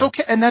 No, and that's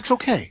okay. And that's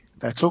okay.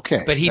 That's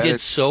okay. But he did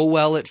so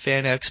well at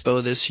Fan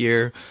Expo this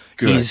year.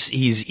 Good.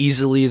 He's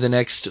easily the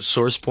next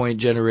SourcePoint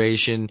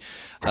generation.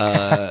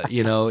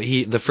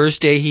 The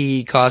first day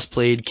he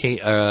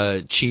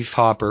cosplayed Chief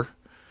Hopper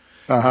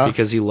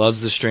because he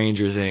loves the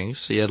Stranger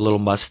Things. He had a little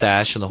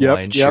mustache and the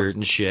Hawaiian shirt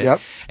and shit. Yep.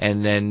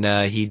 And then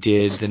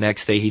the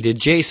next day he did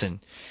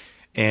Jason.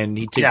 And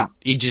he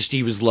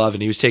was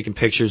loving. He was taking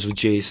pictures with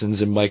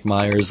Jason's and Mike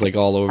Myers like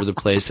all over the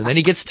place. And then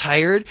he gets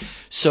tired,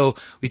 so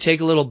we take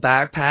a little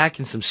backpack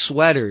and some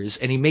sweaters,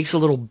 and he makes a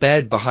little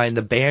bed behind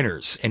the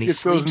banners, and he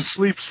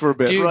sleeps for a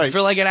bit,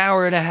 for like an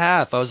hour and a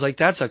half. I was like,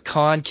 that's a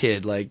con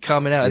kid, like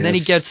coming out. And then he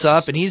gets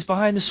up and he's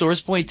behind the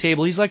SourcePoint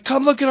table. He's like,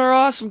 come look at our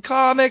awesome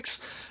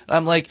comics. And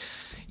I'm like,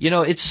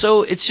 it's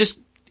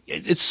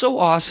so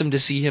awesome to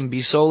see him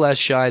be so less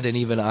shy than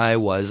even I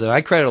was, and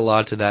I credit a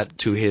lot to that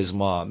to his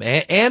mom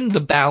and the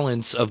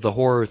balance of the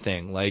horror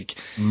thing. Like,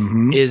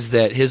 is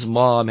that his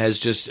mom has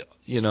just,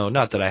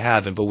 not that I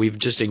haven't, but we've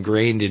just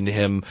ingrained in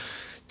him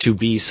to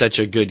be such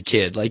a good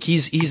kid. Like,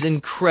 he's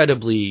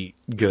incredibly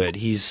good.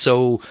 He's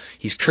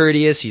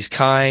courteous, he's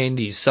kind,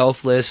 he's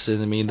selfless,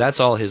 and I mean that's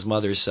all his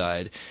mother's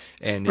side.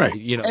 And, and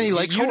he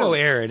likes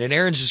Erin, and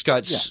Erin's just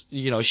got,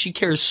 she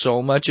cares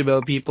so much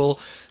about people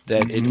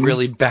that it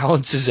really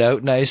balances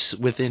out nice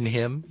within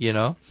him,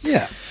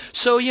 Yeah.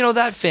 So,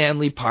 that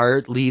family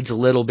part leads a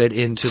little bit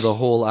into the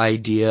whole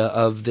idea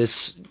of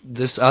this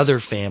other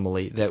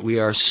family that we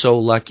are so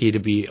lucky to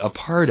be a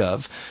part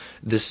of,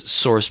 this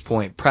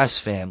SourcePoint Press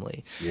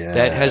family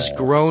that has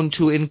grown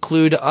to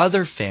include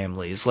other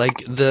families like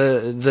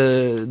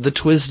the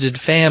Twisted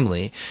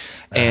family,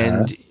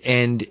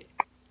 and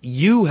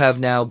you have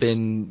now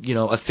been,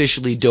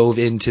 officially dove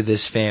into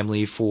this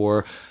family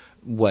for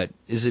what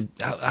is it?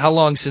 How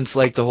long since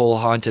like the whole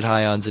Haunted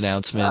Highons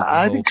announcement?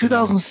 I think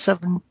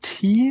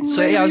 2017.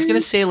 So I was gonna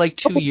say like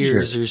 2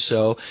 years or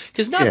so,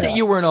 because not that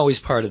you weren't always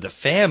part of the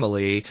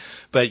family,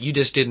 but you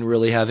just didn't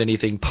really have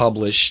anything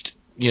published,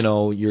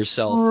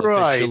 yourself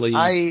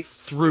officially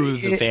through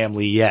the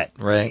family yet,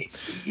 right?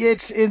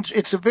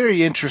 It's a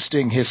very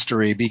interesting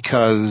history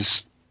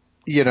because,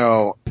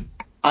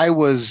 I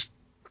was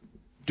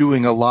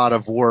doing a lot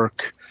of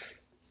work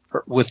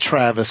with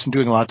Travis and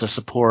doing a lot to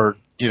support,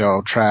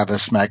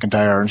 Travis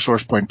McIntyre and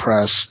SourcePoint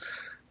Press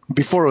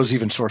before it was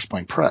even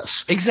SourcePoint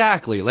Press.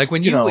 Exactly. Like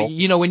when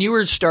when you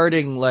were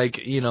starting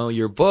like,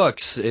 your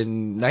books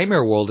in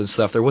Nightmare World and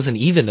stuff, there wasn't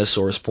even a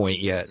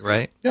SourcePoint yet,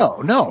 right?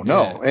 No.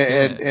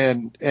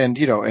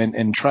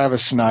 And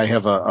Travis and I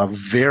have a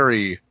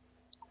very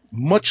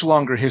much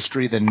longer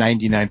history than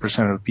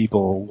 99% of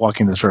people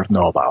walking this earth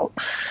know about.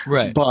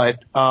 Right.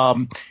 But,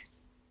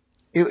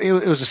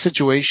 It was a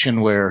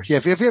situation where,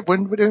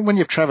 when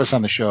you have Travis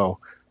on the show,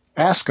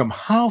 ask him,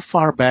 how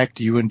far back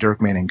do you and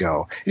Dirk Manning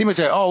go? And he might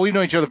say, we've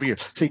known each other for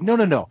years. Say,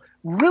 no.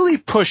 Really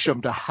push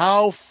him to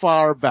how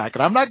far back.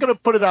 And I'm not going to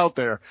put it out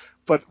there,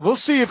 but we'll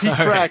see if he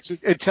cracks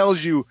and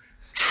tells you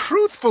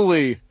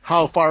truthfully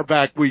how far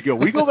back we go.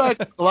 We go back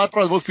a lot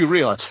farther than most people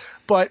realize.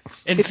 But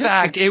in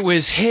fact, it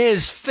was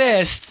his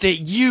fist that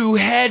you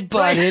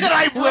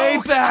headbutted way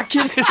back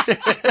in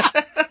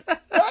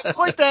Not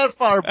quite that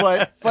far,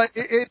 but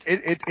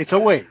it's a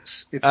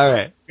ways. It's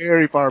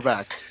very far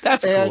back.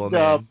 That's cool,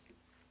 man.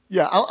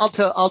 I'll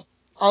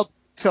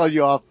tell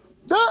you off.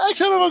 No,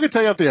 actually, I don't know if I'm going to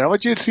tell you up there. I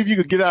want you to see if you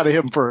can get out of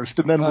him first,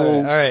 and then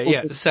all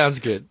right. Sounds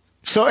good.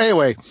 So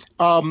anyway,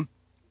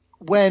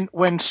 when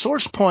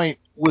SourcePoint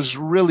was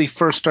really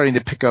first starting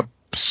to pick up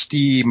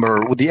steam,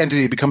 or with the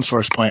entity to become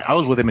SourcePoint, I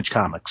was with Image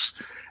Comics.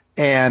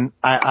 And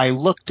I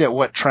looked at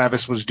what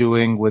Travis was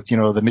doing with,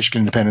 the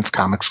Michigan Independence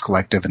Comics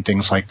Collective and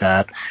things like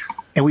that.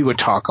 And we would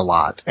talk a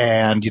lot.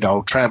 And,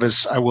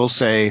 Travis, I will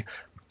say,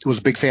 was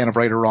a big fan of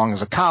Right or Wrong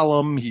as a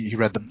column. He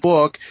read the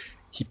book.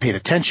 He paid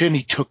attention.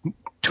 He took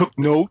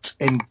note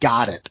and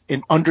got it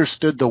and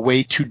understood the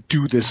way to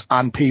do this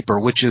on paper,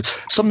 which is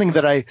something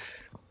that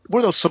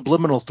those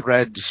subliminal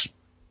threads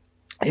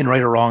in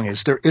Right or Wrong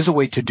is there is a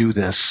way to do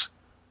this,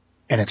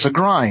 and it's a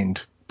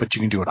grind, but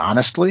you can do it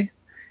honestly,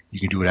 you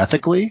can do it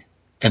ethically,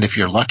 and if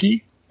you're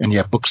lucky and you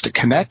have books to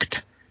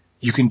connect,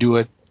 you can do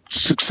it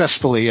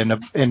successfully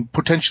and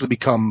potentially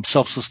become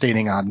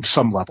self-sustaining on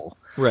some level.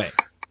 Right.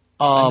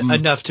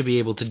 Enough to be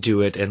able to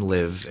do it and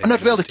live. Enough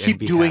to be able to keep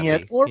doing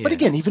happy. it. But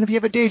again, even if you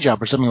have a day job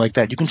or something like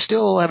that, you can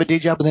still have a day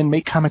job and then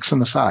make comics on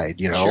the side,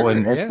 Sure,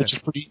 which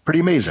is pretty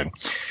amazing.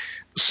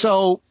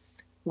 So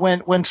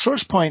when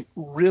SourcePoint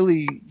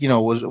really,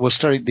 was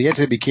starting, the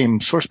entity became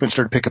SourcePoint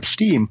started to pick up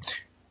steam.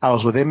 I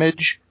was with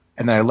Image,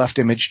 and then I left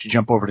Image to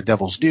jump over to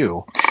Devil's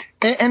Due,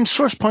 and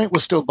SourcePoint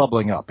was still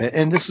bubbling up.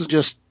 And this is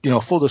just,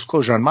 full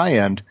disclosure on my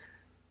end.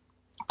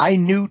 I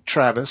knew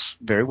Travis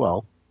very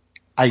well.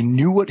 I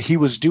knew what he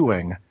was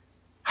doing.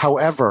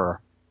 However,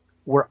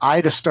 were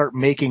I to start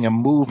making a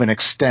move and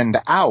extend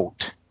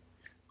out,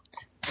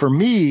 for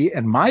me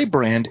and my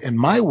brand and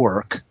my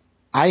work,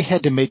 I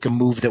had to make a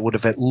move that would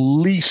have at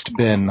least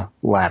been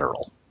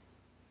lateral.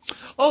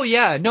 Oh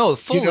yeah, no,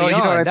 fully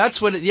on. That's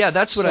what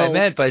I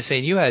meant by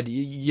saying you had,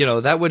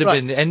 that would have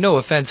been, and no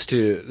offense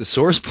to the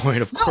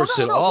SourcePoint, of course,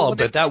 at all,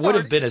 but that would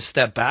have been a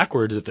step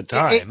backwards at the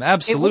time.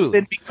 Absolutely. It would have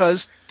been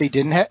because they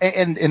didn't have,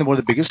 and one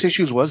of the biggest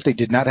issues was they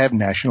did not have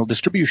national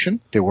distribution.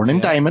 They weren't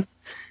in Diamond,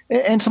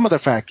 and some other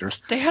factors.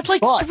 They had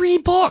 3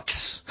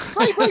 books.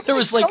 Right. There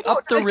was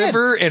Up the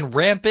River and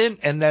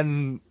Rampant, and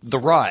then The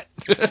Rot.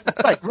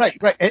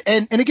 Right.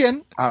 And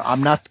again,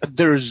 I'm not,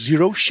 there's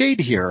zero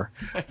shade here,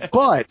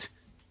 but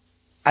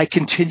I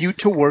continued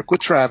to work with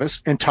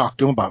Travis and talk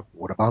to him about,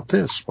 what about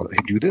this?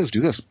 Do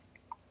this.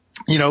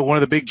 One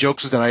of the big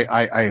jokes is that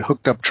I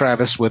hooked up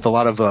Travis with a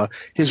lot of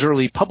his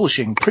early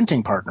publishing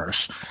printing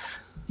partners,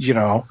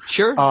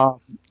 Sure.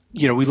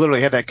 We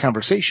literally had that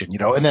conversation,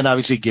 and then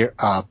obviously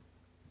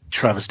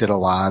Travis did a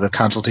lot of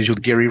consultation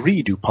with Gary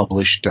Reed, who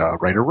published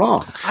Right or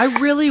Wrong. I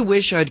really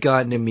wish I'd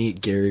gotten to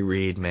meet Gary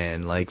Reed,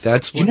 man.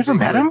 That's you never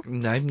met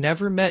him? I've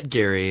never met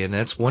Gary, and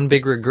that's one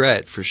big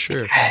regret for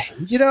sure.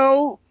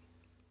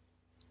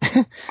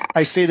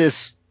 I say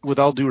this with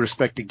all due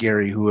respect to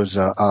Gary, who is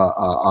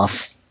a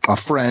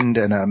friend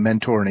and a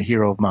mentor and a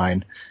hero of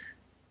mine.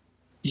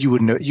 You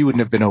wouldn't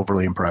have been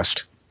overly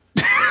impressed.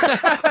 Because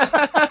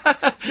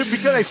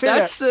I say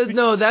that's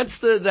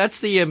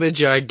the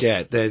image I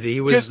get, that he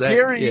was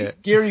that.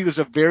 Gary was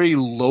a very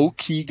low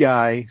key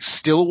guy.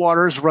 Still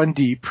waters run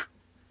deep.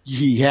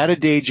 He had a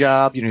day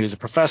job, he was a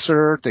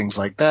professor, things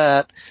like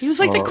that. He was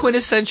the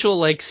quintessential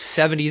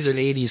 70s and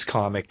 80s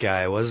comic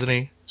guy, wasn't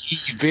he?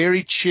 He's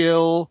very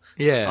chill.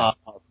 Yeah.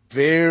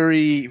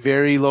 Very,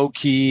 very low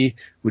key.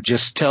 Would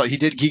just tell, he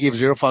gave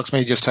zero fucks,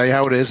 man. He'd just tell you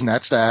how it is, and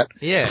that's that.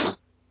 Yeah.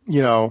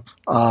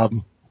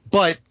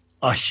 But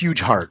a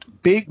huge heart.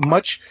 Big,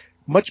 much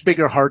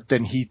bigger heart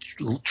than he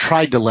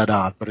tried to let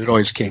on, but it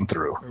always came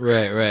through.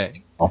 Right.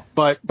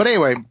 But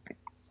anyway,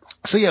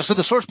 so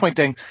the SourcePoint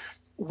thing,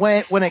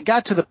 when it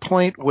got to the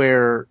point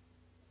where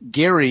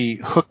Gary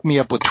hooked me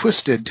up with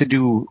Twisted to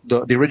do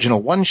the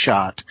original one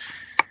shot,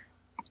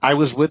 I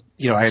was with,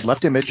 I had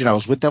left Image and I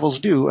was with Devil's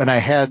Due, and I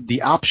had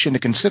the option to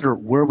consider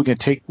where we going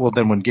to take. Well,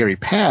 then when Gary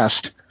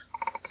passed,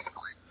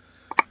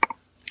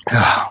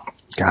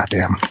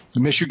 goddamn, I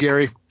miss you,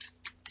 Gary.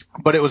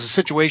 But it was a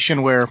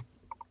situation where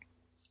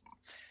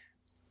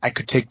I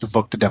could take the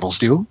book to Devil's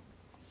Due,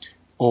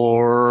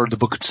 or the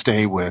book could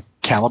stay with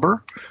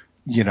Caliber,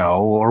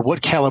 or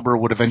what Caliber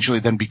would eventually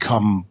then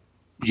become,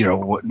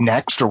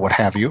 next or what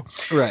have you.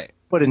 Right.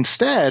 But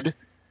instead,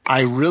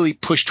 I really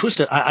pushed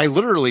Twisted. I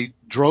literally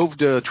drove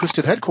to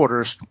Twisted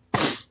headquarters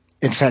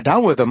and sat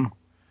down with them.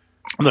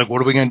 I'm like,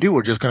 what are we going to do?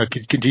 We're just going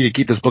to continue to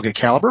keep this book at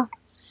Caliber?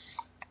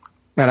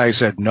 And I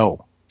said,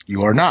 no,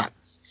 you are not.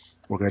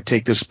 We're going to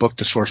take this book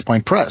to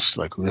SourcePoint Press.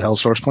 Like, who the hell is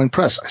SourcePoint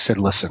Press? I said,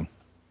 listen,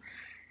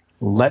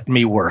 let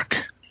me work.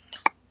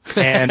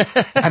 And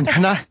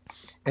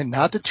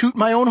not to toot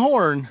my own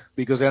horn,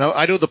 because I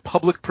know the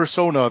public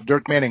persona of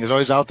Dirk Manning is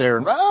always out there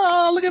and,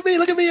 look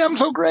at me, I'm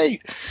so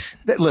great.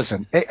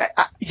 Listen,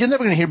 you're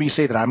never going to hear me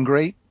say that I'm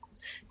great.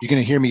 You're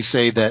going to hear me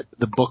say that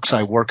the books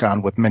I work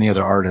on with many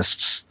other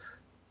artists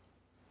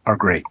are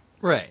great.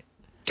 Right.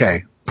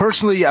 Okay.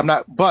 Personally, I'm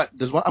not, but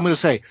there's one I'm going to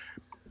say.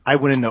 I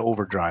went into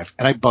overdrive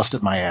and I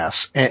busted my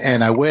ass.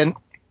 And I went,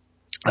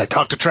 I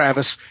talked to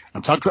Travis,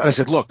 and I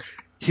said, look,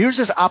 here's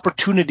this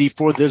opportunity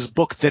for this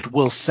book that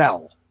will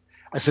sell.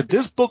 I said,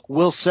 this book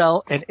will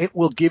sell and it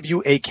will give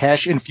you a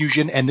cash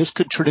infusion, and this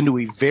could turn into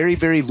a very,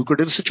 very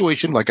lucrative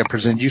situation. Like I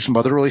presented you some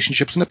other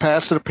relationships in the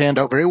past that have panned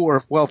out very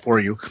well for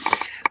you.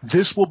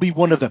 This will be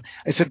one of them.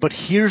 I said, but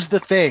here's the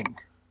thing.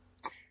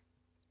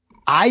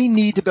 I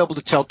need to be able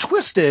to tell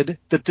Twisted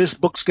that this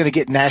book's going to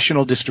get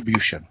national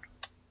distribution.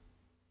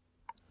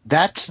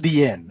 That's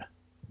the in.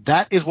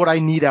 That is what I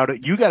need out of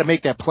it. You got to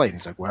make that play. And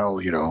he's like, well,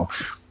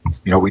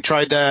 we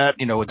tried that,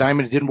 with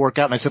Diamond, it didn't work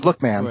out. And I said,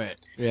 look, man, right.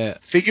 Yeah.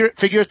 Figure it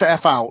the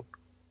F out.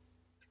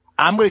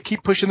 I'm going to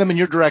keep pushing them in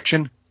your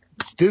direction.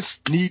 I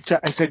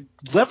said,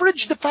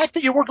 leverage the fact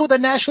that you're working with a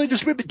nationally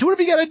distributed, do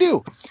whatever you got to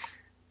do.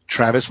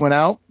 Travis went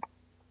out,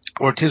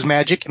 worked his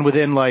magic, and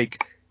within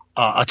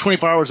a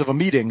 24 hours of a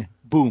meeting,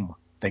 boom,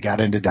 they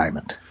got into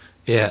Diamond.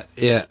 Yeah,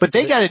 yeah. But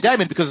they got into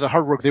Diamond because of the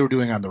hard work they were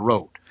doing on the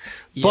road.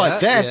 Yeah,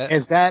 but then, yeah.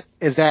 is that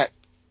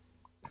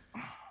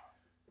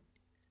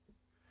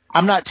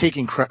I'm not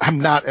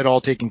at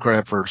all taking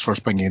credit for Source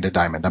bringing into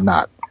Diamond. I'm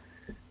not.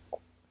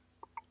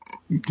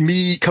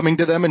 Me coming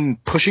to them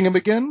and pushing them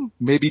again,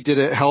 maybe did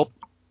it help?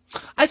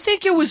 I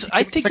think it was.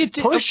 I think it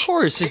did. Of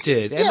course, it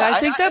did, and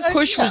I think that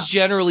push was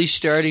generally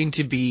starting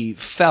to be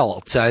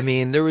felt. I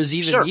mean, there was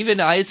even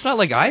it's not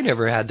like I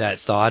never had that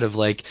thought of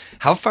like,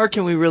 how far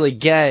can we really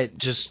get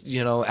just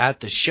at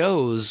the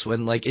shows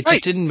when like it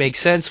just didn't make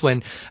sense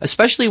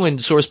especially when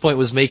SourcePoint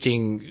was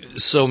making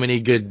so many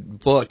good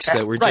books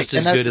that were just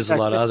as good as a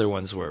lot of other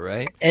ones were,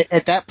 right?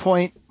 At that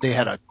point, they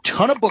had a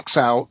ton of books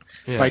out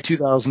by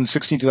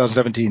 2016,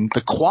 2017. The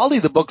quality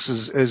of the books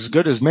is as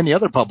good as many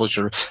other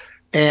publishers.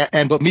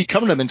 But me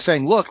coming to them and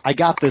saying, look, I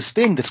got this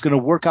thing that's going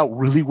to work out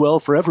really well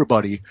for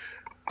everybody,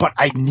 but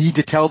I need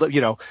to tell them,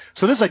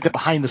 so this is like the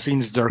behind the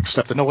scenes dark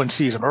stuff that no one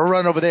sees. I'm going to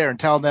run over there and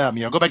tell them,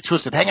 go back to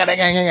Twisted, hang on,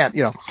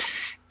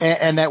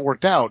 and that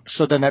worked out.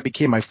 So then that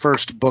became my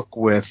first book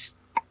with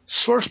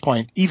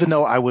SourcePoint, even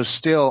though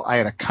I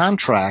had a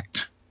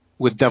contract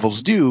with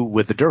Devil's Due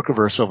with the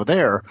Dirkverse over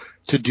there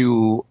to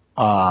do,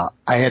 I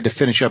had to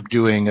finish up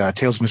doing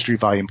Tales of Mystery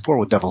Volume 4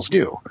 with Devil's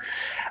Due.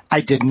 I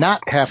did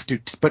not have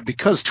to, but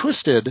because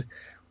Twisted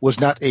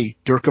was not a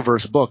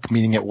Dirkverse book,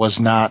 meaning it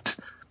was not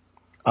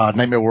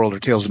Nightmare World or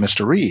Tales of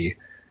Mystery,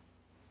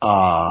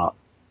 I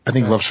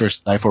think Love Stories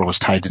to Die For was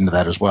tied into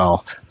that as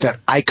well, that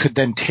I could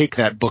then take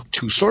that book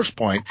to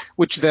SourcePoint,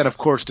 which then, of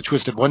course, the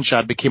Twisted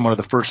one-shot became one of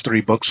the first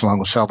 3 books along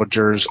with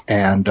Salvagers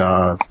and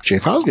Jay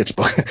Fosgett's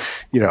book,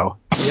 Yeah.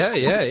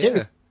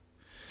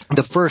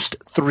 The first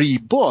 3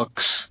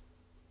 books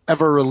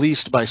ever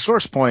released by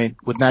SourcePoint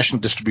with national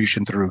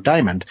distribution through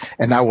Diamond,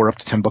 and now we're up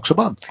to 10 books a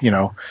month,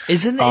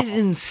 Isn't it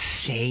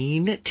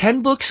insane?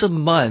 10 books a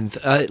month.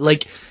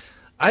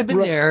 I've been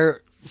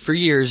there for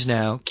years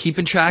now,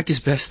 keeping track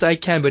as best I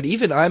can, but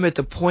even I'm at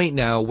the point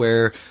now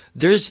where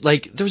there's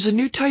a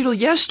new title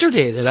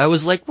yesterday that I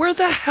was like, where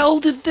the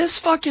hell did this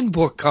fucking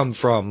book come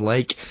from?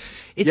 Like,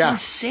 it's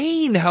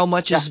insane how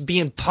much is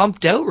being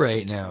pumped out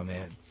right now,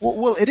 man.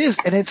 Well, it is,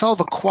 and it's all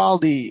the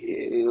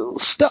quality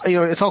stuff.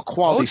 It's all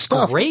quality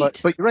stuff.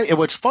 Great. But you're right. And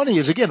what's funny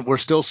is, again, we're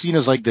still seen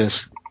as like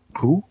this.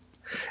 Who?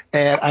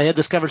 And I had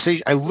this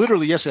conversation. I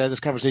literally yesterday had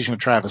this conversation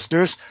with Travis.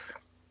 There's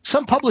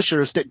some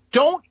publishers that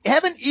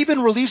haven't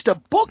even released a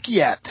book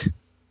yet.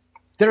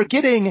 They're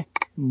getting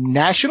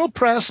national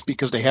press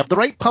because they have the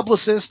right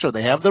publicist or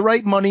they have the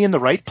right money in the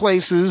right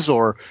places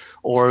or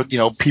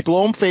people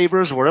owe them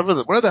favors or whatever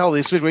the hell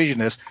the situation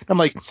is. I'm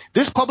like,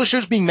 this publisher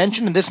is being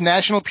mentioned in this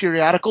national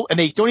periodical and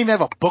they don't even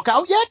have a book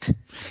out yet.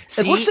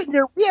 See? And we're sitting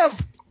there, we have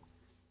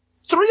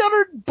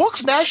 300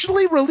 books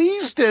nationally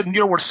released and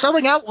we're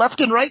selling out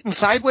left and right and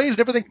sideways and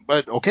everything.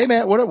 But okay,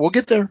 man, we'll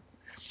get there.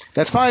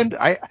 That's fine.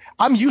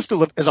 I'm used to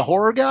live as a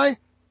horror guy.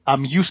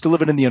 I'm used to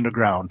living in the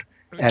underground,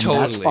 and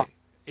that's fine.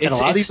 And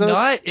It's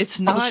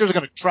not. Publishers are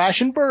going to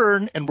trash and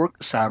burn, and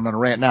I'm going to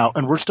rant now,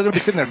 and we're still going to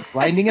be sitting there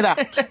grinding it out.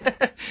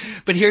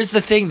 But here's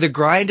the thing: the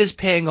grind is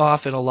paying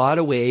off in a lot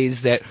of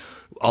ways that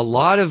a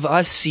lot of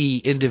us see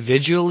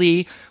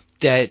individually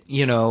that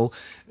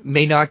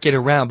may not get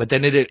around, but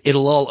then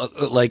it'll all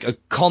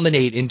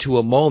culminate into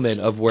a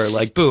moment of where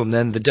boom,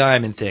 then the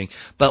Diamond thing.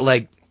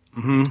 But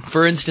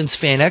for instance,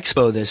 Fan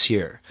Expo this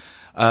year,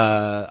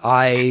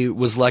 I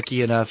was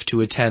lucky enough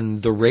to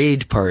attend the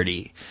raid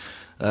party.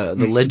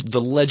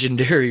 The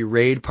legendary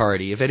Raid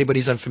Party. If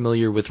anybody's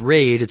unfamiliar with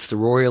Raid, it's the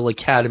Royal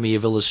Academy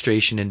of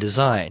Illustration and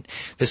Design.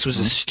 This was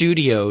a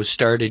studio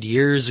started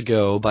years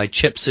ago by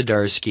Chip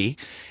Zdarsky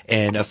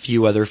and a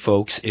few other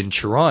folks in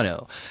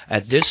Toronto.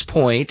 At this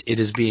point, it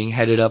is being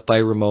headed up by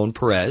Ramon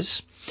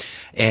Perez,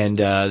 and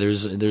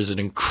there's an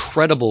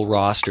incredible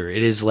roster.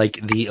 It is like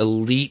the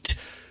elite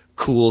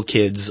cool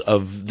kids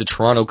of the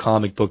Toronto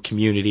comic book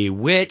community,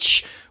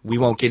 which we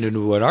won't get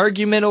into an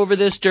argument over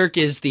this. Dirk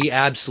is the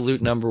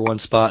absolute #1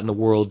 spot in the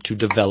world to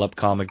develop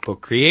comic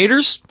book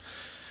creators.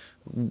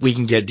 We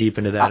can get deep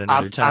into that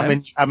another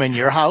time. I'm in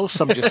your house.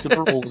 I'm just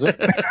going to roll with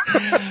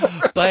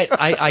it. But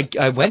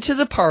I went to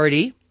the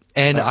party.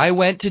 And I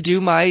went to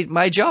do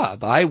my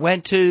job. I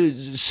went to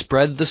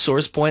spread the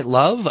SourcePoint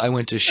love. I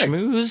went to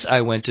schmooze. I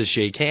went to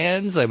shake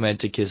hands. I went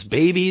to kiss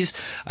babies.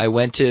 I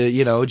went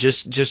to,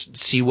 just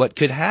see what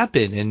could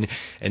happen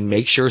and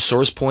make sure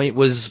SourcePoint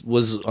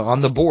was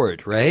on the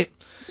board, right?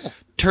 Yeah.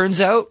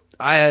 Turns out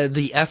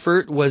the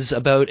effort was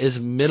about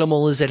as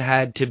minimal as it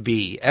had to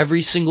be.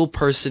 Every single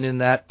person in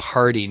that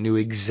party knew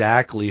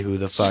exactly who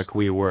the fuck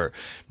we were,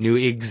 knew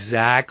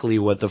exactly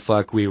what the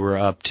fuck we were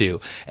up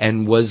to,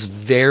 and was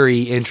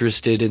very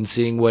interested in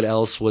seeing what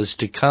else was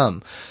to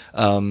come.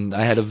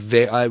 I had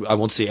I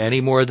won't say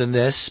any more than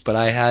this, but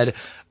I had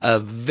a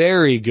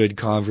very good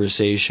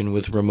conversation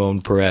with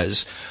Ramon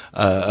Perez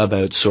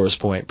about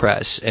SourcePoint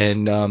Press,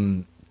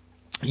 and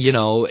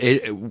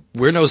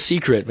we're no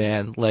secret,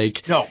 man. Maybe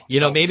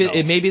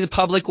the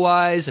public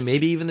wise and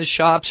maybe even the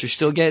shops are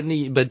still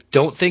getting but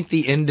don't think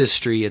the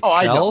industry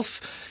itself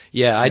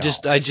Yeah,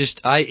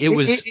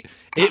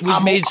 it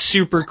was made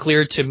super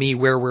clear to me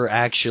where we're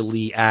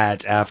actually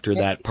at after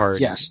that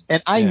party. Yes,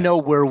 and I know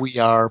where we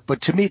are,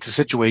 but to me, it's a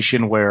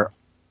situation where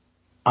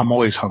I'm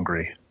always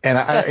hungry, and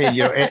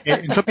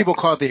and some people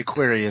call it the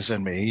Aquarius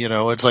in me.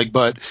 It's like,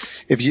 but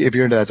if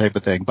you're into that type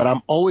of thing, but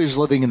I'm always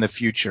living in the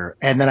future,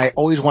 and then I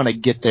always want to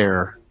get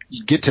to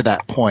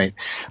that point.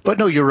 But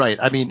no, you're right.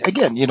 I mean,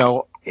 again,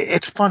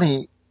 it's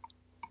funny.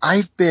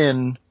 I've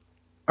been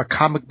a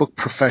comic book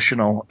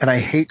professional, and I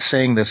hate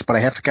saying this, but I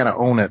have to kind of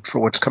own it for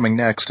what's coming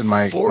next in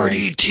my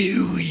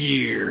 42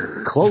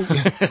 years. Close.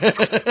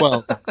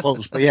 Well, not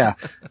close, but yeah,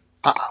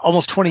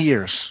 almost 20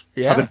 years.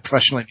 Yeah. I've been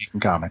professionally making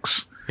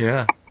comics.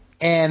 Yeah.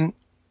 And,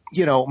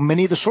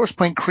 many of the Source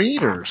Point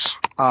creators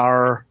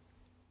are,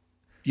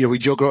 we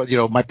joke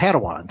around, my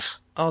Padawans.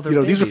 Oh,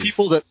 they're these are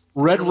people that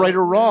read Right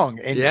or Wrong.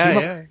 And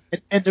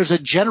and there's a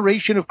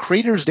generation of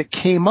creators that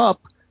came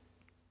up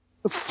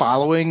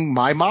following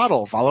my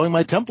model, following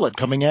my template,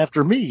 coming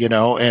after me,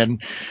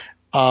 and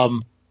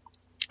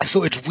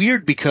so it's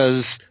weird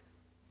because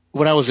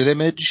when I was at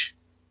Image,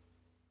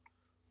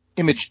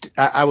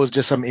 I was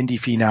just some indie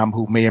phenom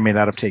who may or may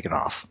not have taken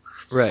off.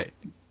 Right.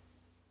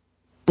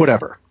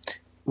 Whatever.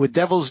 With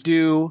Devil's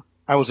Due,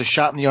 I was a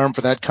shot in the arm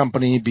for that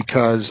company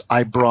because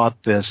I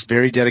brought this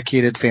very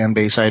dedicated fan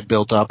base I had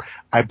built up.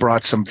 I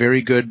brought some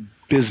very good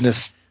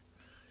business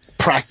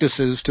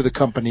practices to the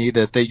company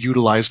that they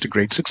utilized to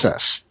great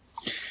success.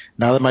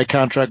 Now that my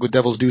contract with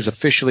Devil's Due is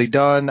officially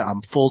done,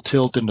 I'm full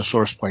tilt into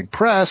Source Point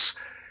Press.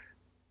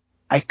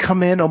 I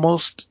come in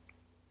almost,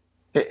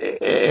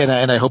 and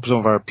I hope some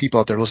of our people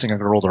out there listening are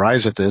going to roll their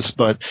eyes at this,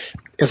 but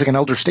as like an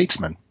elder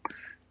statesman,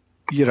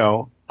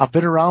 I've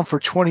been around for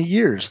 20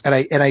 years, and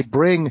I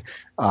bring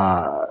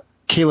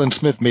Kaylin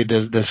Smith made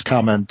this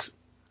comment,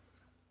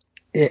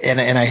 and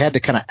I had to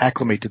kind of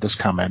acclimate to this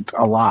comment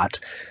a lot.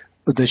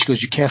 But then she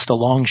goes, "You cast a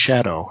long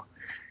shadow."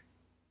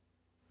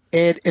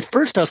 And at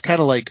first I was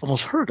kind of like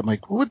almost hurt. I'm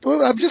like, what?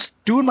 I'm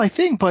just doing my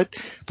thing. But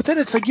then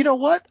it's like, you know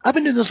what? I've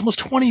been doing this almost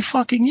 20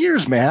 fucking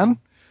years, man.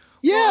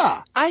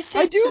 Yeah, I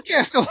do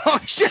cast a long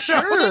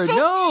shadow. Sure,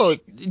 no,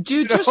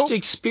 dude, just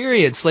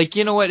experience. Like,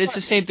 you know what? It's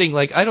the same thing.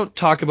 Like, I don't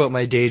talk about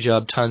my day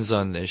job tons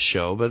on this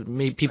show, but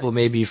people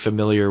may be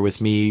familiar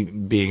with me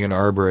being an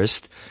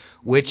arborist,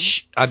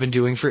 which I've been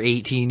doing for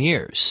 18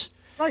 years.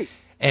 Right.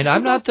 And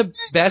I'm not the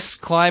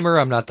best climber.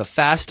 I'm not the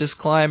fastest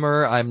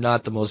climber. I'm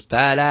not the most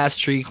badass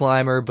tree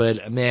climber.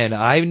 But, man,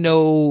 I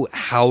know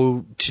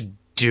how to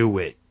do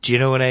it. Do you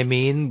know what I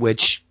mean?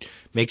 Which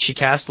makes you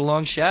cast a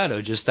long shadow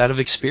just out of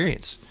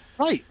experience.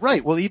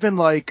 Right. Well, even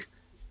like,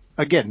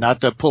 again, not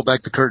to pull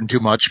back the curtain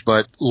too much,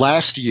 but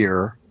last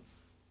year,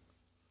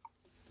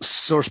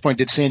 Source Point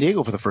did San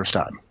Diego for the first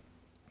time.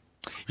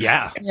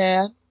 Yeah.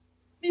 And,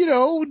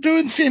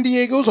 doing San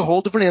Diego is a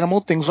whole different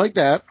animal, things like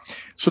that.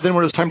 So then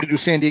when it was time to do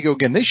San Diego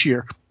again this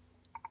year,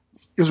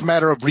 it was a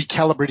matter of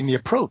recalibrating the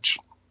approach.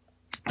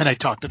 And I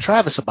talked to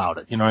Travis about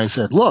it. I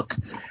said, look,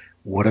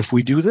 what if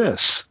we do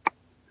this?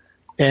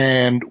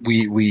 And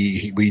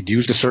we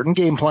used a certain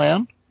game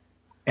plan,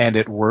 and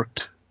it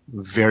worked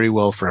very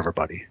well for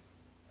everybody.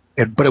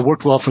 But it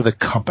worked well for the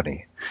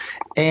company.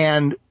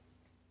 And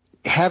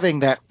having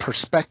that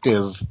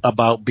perspective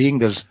about being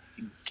this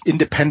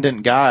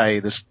independent guy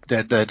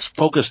that's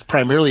focused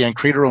primarily on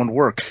creator-owned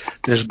work,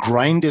 that's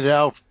ground it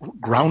out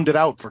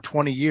for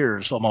 20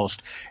 years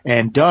almost,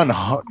 and done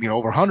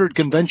over 100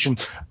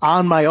 conventions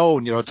on my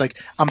own. It's like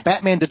I'm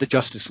Batman to the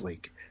Justice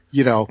League.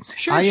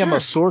 I am a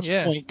Source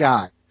Point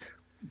guy.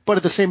 But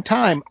at the same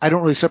time, I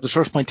don't really set up the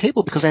Source Point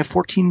table because I have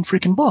 14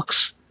 freaking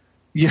books.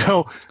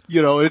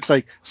 It's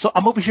like, so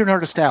I'm over here in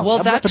Artist Alley.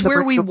 Well, that's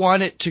where we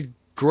want it to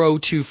grow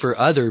to for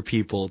other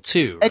people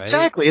too, right?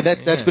 Exactly. And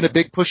that's been a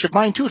big push of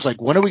mine too. It's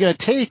like, when are we going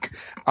to take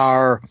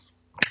our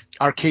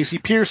Casey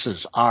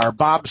Pierces, our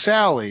Bob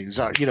Sallies,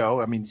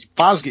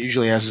 Fosgate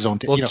usually has his own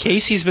Well,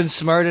 Casey's been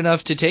smart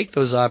enough to take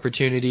those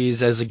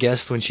opportunities as a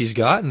guest when she's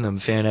gotten them.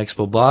 Fan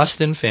Expo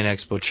Boston, Fan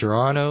Expo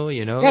Toronto,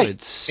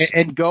 it's...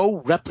 And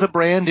go rep the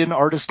brand in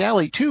Artist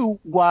Alley too,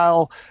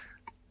 while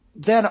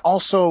then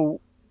also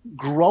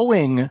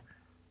growing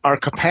our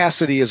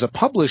capacity as a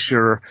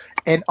publisher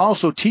and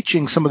also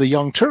teaching some of the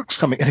young Turks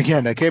coming. And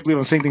again, I can't believe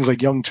I'm saying things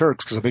like young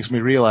Turks because it makes me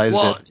realize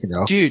that,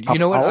 dude, how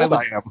old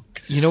I am.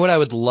 You know what I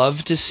would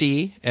love to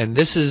see, and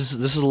this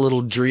is a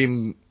little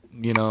dream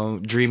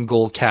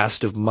goal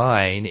cast of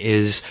mine,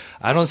 is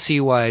I don't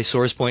see why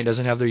Source Point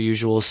doesn't have their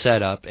usual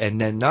setup,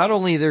 and then not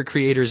only their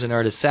creators in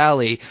Artist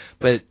Alley,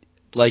 but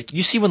like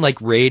you see when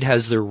like Raid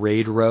has their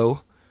Raid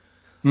row.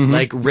 Mm-hmm.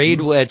 Like Raid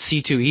at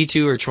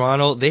C2E2 or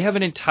Toronto, they have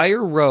an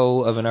entire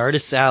row of an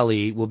Artist's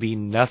Alley will be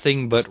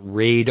nothing but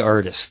Raid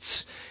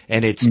artists.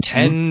 And it's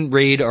 10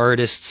 Raid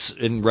artists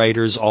and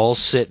writers all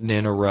sitting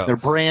in a row. They're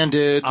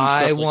branded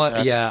and stuff like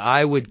that. Yeah,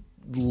 I would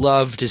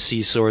love to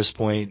see Source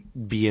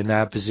Point be in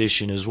that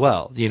position as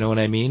well. You know what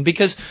I mean?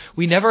 Because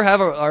we never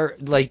have our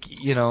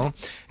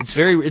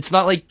it's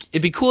not like,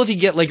 it'd be cool if you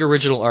get like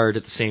original art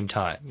at the same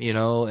time,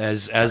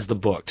 as the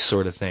books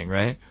sort of thing,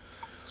 right?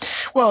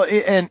 Well,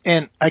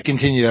 and I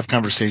continue to have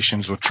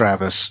conversations with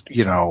Travis,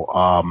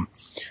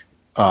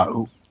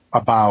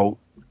 about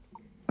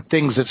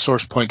things that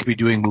SourcePoint could be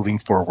doing moving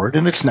forward.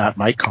 And it's not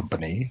my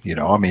company,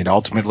 I mean,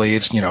 ultimately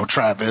it's,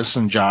 Travis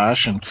and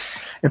Josh and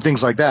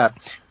things like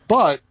that.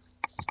 But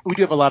we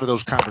do have a lot of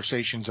those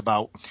conversations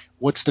about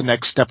what's the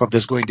next step of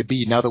this going to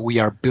be now that we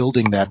are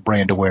building that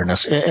brand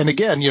awareness. And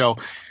again,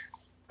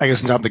 I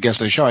guess since I'm the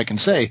guest of the show, I can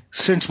say,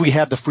 since we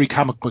have the free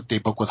comic book day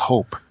book with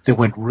Hope that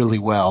went really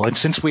well, and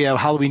since we have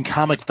Halloween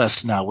Comic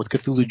Fest now with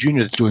Cthulhu Jr.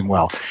 that's doing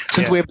well,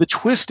 since we have the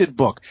Twisted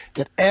book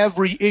that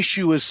every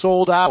issue is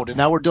sold out, and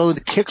now we're doing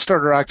the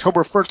Kickstarter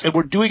October 1st, and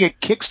we're doing a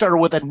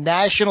Kickstarter with a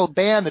national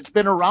band that's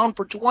been around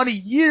for 20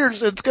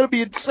 years. It's going to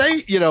be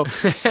insane,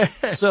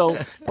 So,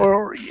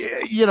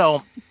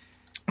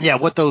 yeah,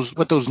 what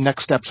those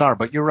next steps are.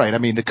 But you're right. I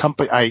mean, the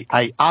company,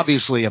 I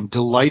obviously am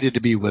delighted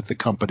to be with the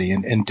company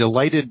and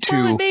delighted to.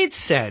 Well, it made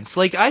sense.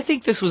 Like, I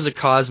think this was a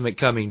cosmic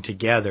coming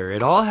together.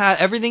 It all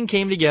everything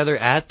came together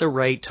at the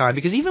right time.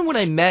 Because even when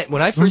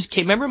I first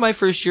came, remember my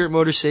first year at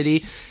Motor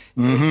City?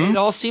 It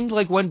all seemed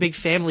like one big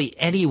family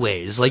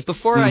anyways. Like,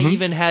 before I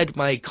even had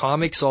my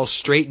comics all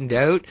straightened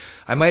out,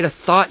 I might have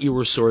thought you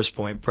were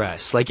SourcePoint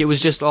Press. Like, it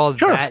was just all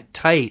that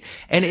tight.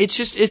 And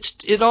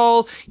it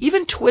all,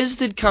 even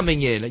Twisted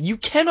coming in, you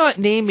cannot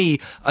name me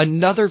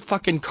another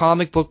fucking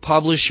comic book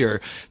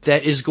publisher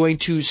that is going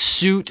to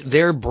suit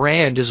their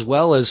brand as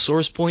well as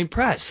SourcePoint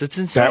Press. It's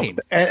insane.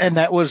 And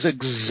that was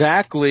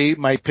exactly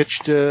my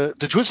pitch to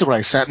Twisted when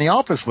I sat in the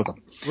office with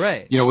them.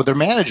 Right. With their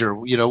manager,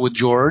 with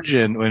George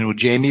and with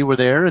Jamie were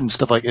there and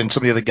stuff like, and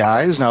some of the other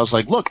guys. And I was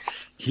like, look,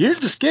 here's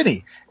the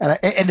skinny.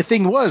 And the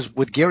thing was,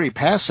 with Gary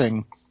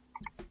passing,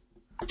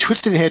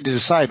 Twisted had to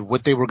decide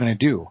what they were going to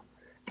do.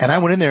 And I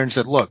went in there and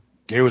said, look,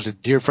 Gary was a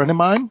dear friend of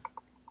mine.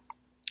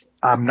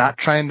 I'm not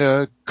trying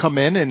to come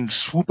in and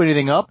swoop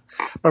anything up,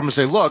 but I'm going to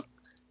say, look,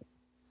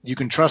 you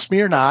can trust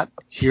me or not.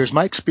 Here's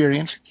my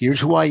experience. Here's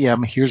who I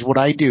am. Here's what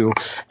I do.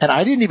 And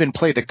I didn't even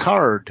play the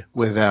card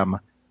with them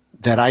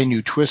that I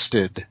knew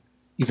Twisted,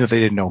 even though they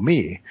didn't know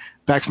me,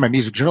 back from my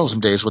music journalism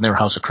days when they were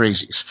House of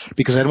Crazies,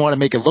 because I didn't want to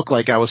make it look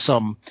like I was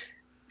some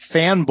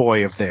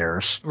fanboy of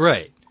theirs.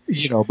 Right.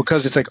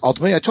 Because it's like,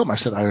 ultimately I told them, I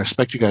said, I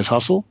respect you guys'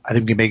 hustle. I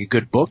think we can make a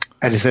good book.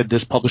 And I said,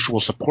 this publisher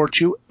will support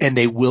you and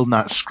they will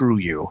not screw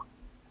you.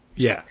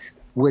 Yeah.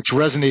 Which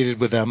resonated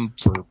with them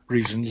for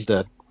reasons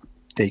that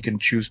they can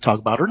choose to talk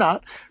about or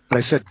not. But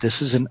I said,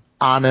 this is an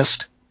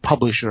honest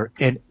publisher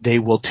and they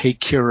will take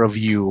care of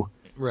you.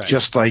 Right.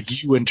 Just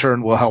like you in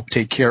turn will help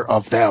take care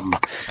of them.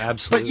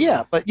 Absolutely.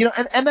 But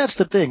and that's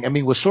the thing. I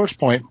mean, with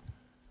SourcePoint,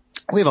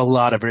 we have a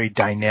lot of very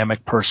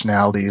dynamic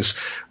personalities.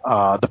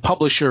 The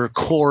publisher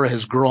core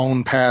has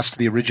grown past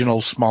the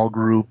original small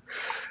group.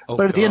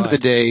 But at the end of the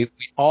day,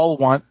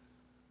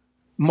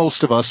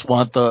 most of us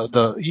want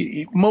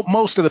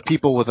most of the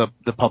people with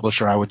the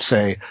publisher, I would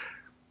say,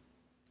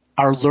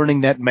 are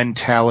learning that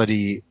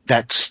mentality,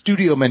 that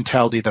studio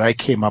mentality that I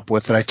came up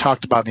with, that I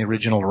talked about in the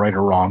original Right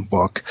or Wrong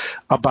book,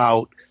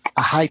 about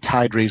a high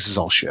tide raises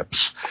all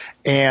ships.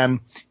 And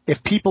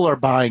if people are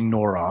buying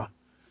Nora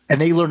and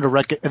they learn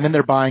to and then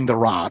they're buying The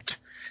Rot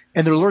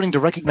and they're learning to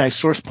recognize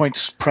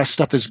SourcePoint's press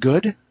stuff is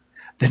good,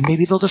 then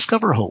maybe they'll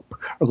discover Hope,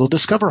 or they'll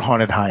discover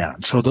Haunted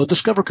Highlands, or they'll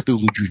discover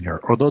Cthulhu Jr.,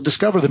 or they'll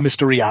discover the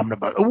Mystery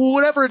Omnibus, or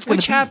whatever it's going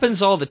to be. Which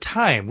happens all the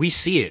time. We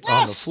see it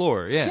on the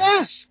floor. Yeah.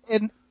 Yes.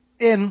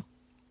 And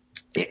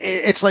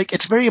it's like,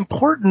 it's very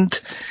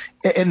important,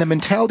 and the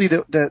mentality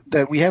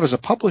that we have as a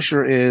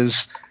publisher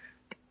is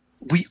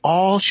we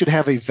all should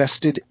have a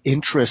vested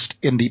interest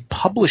in the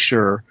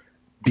publisher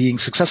being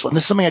successful. And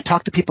this is something I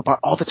talk to people about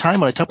all the time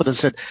when I talk with them. I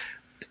said,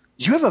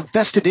 you have a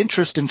vested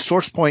interest in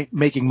SourcePoint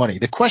making money.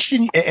 The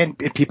question, and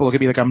people look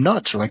at me like I'm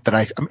nuts, or like that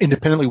I'm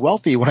independently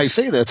wealthy when I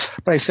say this,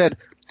 but I said,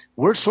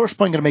 where's SourcePoint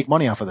going to make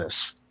money off of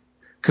this?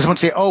 Because someone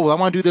say, oh, well, I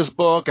want to do this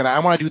book and I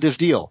want to do this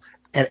deal.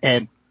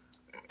 And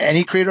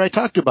any creator I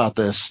talk to about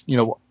this,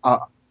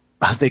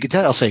 they can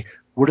tell, I'll say,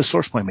 where does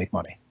SourcePoint make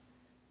money?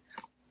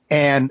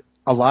 And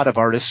a lot of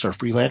artists are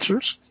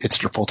freelancers. It's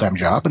their full-time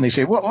job. And they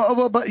say,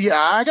 well, but yeah,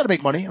 I got to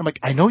make money. I'm like,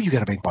 I know you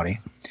got to make money,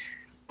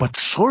 but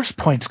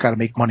SourcePoint's got to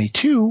make money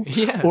too,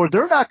 or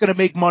they're not going to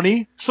make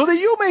money so that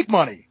you make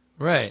money.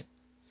 Right.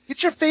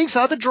 Get your face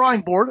out of the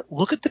drawing board.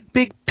 Look at the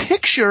big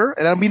picture.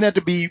 And I don't mean that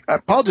to be, I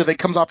apologize if it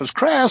comes off as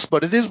crass,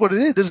 but it is what it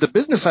is. This is the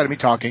business side of me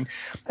talking.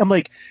 I'm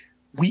like,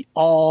 we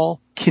all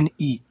can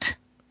eat.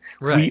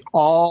 Right. We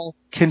all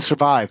can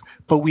survive,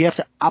 but we have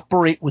to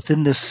operate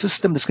within this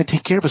system that's going to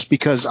take care of us,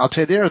 because I'll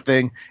tell you the other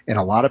thing, and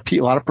a lot of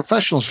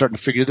professionals are starting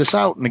to figure this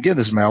out. And again,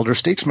 this is my elder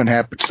statesman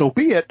hat, but so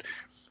be it.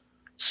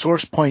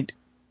 SourcePoint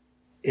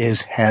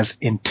has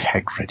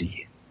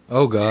integrity.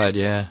 Oh God,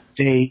 yeah.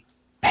 They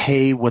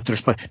pay what they're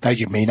supposed. Now,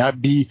 you may not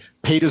be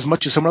paid as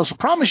much as someone else will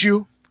promise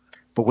you,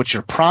 but what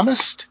you're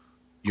promised,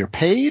 you're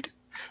paid.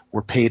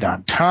 We're paid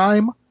on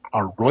time.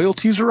 Our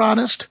royalties are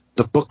honest.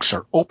 The books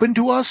are open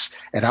to us.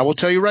 And I will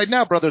tell you right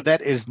now, brother,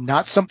 that is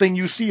not something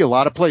you see a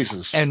lot of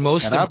places. And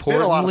most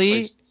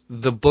importantly,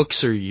 the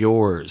books are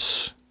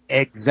yours.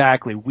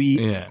 Exactly.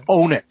 We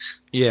own it.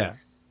 Yeah.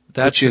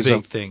 That's the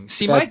big thing.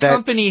 See, my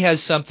company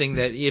has something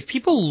that if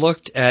people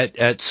looked at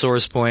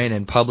SourcePoint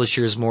and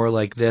publishers more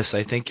like this,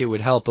 I think it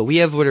would help. But we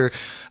have what are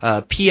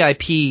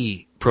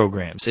PIP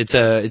programs. It's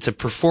a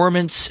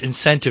performance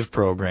incentive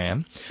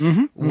program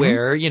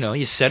where,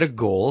 you set a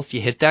goal. If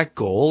you hit that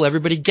goal,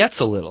 everybody gets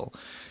a little.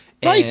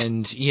 Right.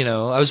 And,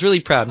 I was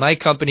really proud. My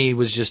company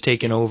was just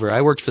taken over.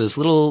 I worked for this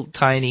little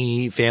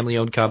tiny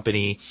family-owned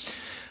company,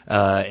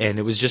 and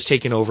it was just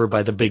taken over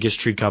by the biggest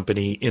tree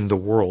company in the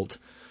world.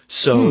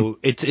 So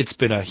it's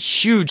been a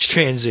huge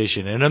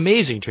transition, an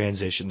amazing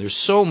transition. There's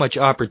so much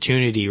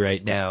opportunity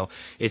right now.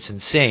 It's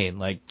insane.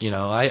 Like,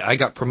 I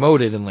got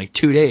promoted in like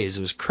 2 days.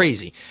 It was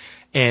crazy.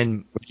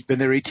 And you've been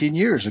there 18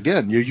 years.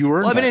 Again, you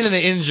earned I've been that. in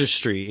the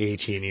industry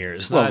 18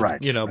 years. Right.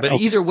 But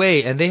either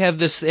way, and they have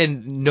this,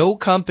 and no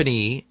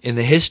company in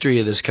the history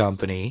of this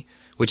company,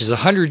 which is a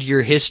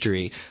 100-year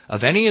history,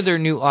 of any of their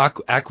new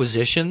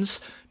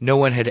acquisitions, no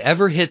one had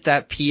ever hit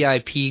that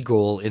PIP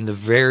goal in the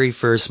very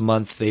first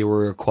month they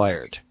were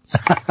acquired.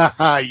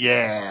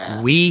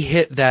 Yeah. We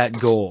hit that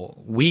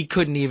goal. We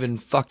couldn't even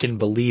fucking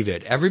believe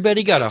it.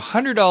 Everybody got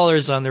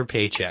 $100 on their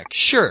paycheck.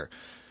 Sure.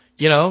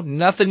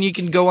 Nothing you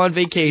can go on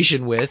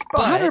vacation with,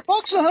 but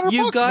 $100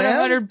 you got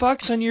man.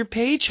 $100 on your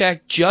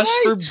paycheck just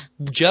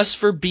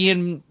for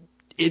being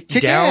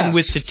down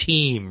with the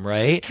team,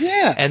 right?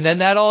 Yeah. And then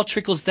that all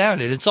trickles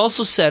down, and it's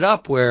also set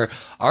up where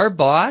our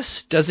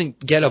boss doesn't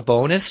get a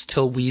bonus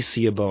till we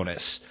see a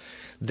bonus.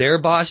 Their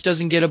boss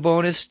doesn't get a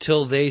bonus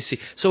till they see.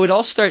 So it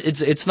all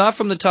starts. It's not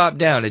from the top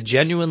down. It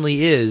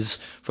genuinely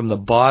is from the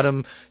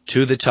bottom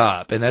to the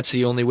top, and that's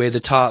the only way the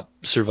top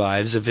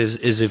survives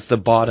is if the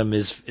bottom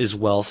is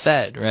well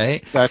fed,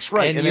 right? That's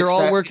right. And you're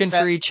all working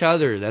for each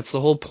other. That's the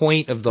whole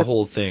point of the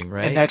whole thing,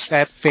 right? And that's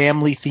that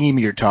family theme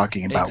you're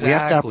talking about.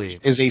 Exactly. We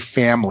have to as a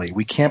family.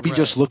 We can't be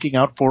just looking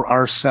out for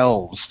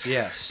ourselves.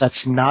 Yes.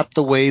 That's not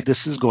the way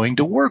this is going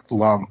to work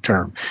long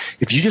term.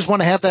 If you just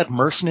want to have that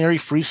mercenary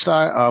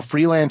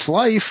freelance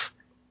life,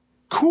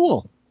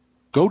 cool.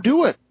 Go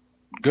do it.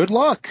 Good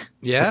luck.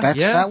 Yeah, but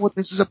that's not what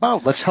this is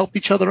about. Let's help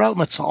each other out and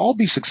let's all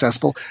be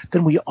successful.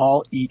 Then we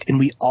all eat and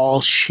we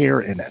all share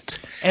in it.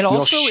 And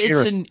also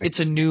it's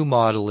a new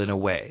model in a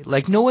way.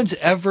 Like no one's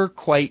ever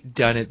quite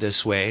done it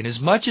this way. And as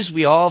much as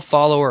we all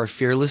follow our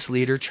fearless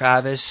leader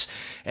Travis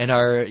and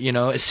our,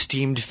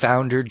 esteemed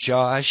founder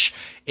Josh,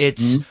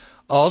 it's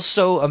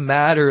also a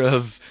matter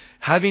of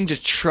having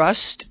to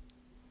trust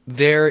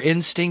their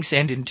instincts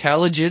and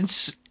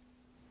intelligence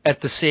at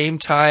the same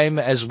time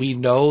as we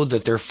know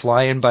that they're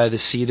flying by the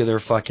seat of their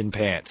fucking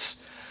pants.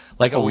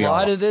 Like a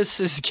lot of this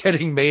is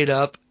getting made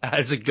up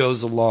as it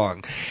goes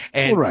along.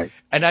 And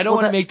and I don't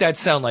want to make that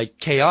sound like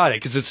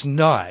chaotic because it's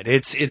not.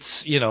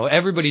 It's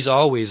everybody's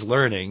always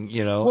learning,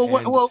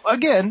 Well,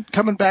 again,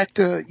 coming back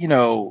to,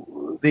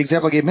 the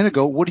example I gave a minute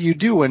ago, what do you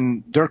do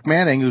when Dirk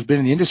Manning, who's been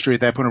in the industry at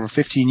that point over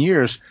 15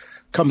 years,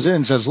 comes in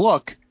and says,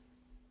 look,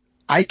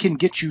 I can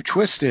get you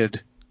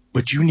twisted,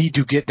 but you need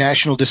to get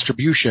national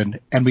distribution,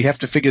 and we have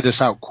to figure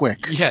this out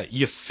quick. Yeah,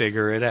 you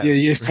figure it out.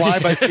 You fly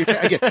by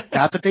again.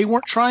 Not that they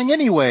weren't trying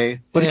anyway,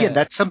 but again,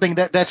 that's something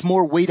that's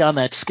more weight on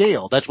that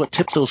scale. That's what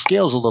tips those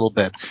scales a little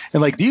bit.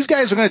 And like these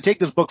guys are going to take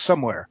this book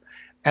somewhere.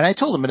 And I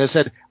told them, and I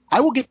said, I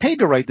will get paid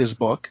to write this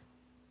book.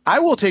 I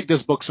will take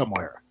this book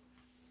somewhere.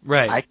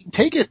 Right. I can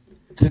take it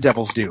to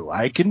Devil's Due.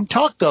 I can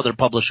talk to other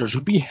publishers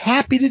who'd be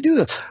happy to do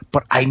this,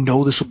 but I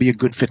know this will be a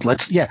good fit.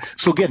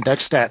 So again,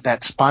 that's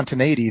that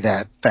spontaneity,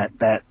 that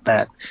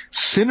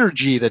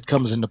synergy that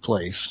comes into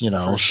place,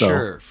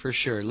 For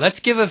sure. Let's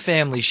give a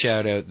family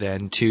shout out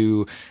then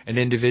to an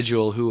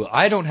individual who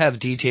I don't have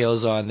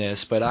details on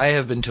this, but I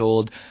have been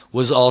told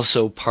was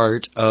also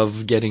part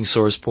of getting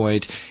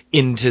SourcePoint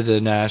into the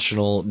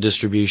national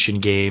distribution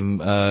game,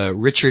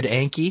 Richard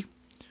Anke.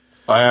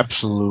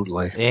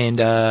 Absolutely. And,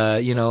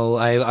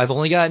 I've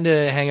only gotten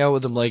to hang out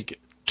with him like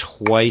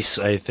twice,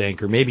 I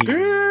think, or maybe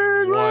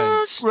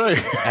once. Right.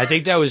 I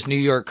think that was New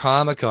York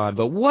Comic Con,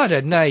 but what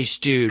a nice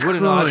dude. What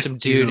an awesome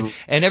dude.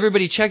 And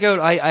everybody check out,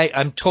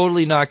 I'm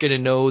totally not going to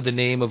know the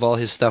name of all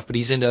his stuff, but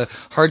he's into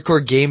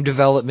hardcore game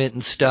development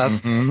and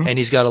stuff, and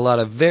he's got a lot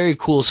of very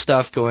cool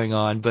stuff going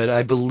on, but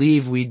I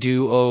believe we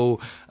do owe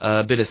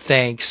a bit of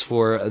thanks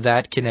for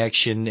that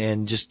connection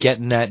and just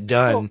getting that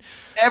done. Well,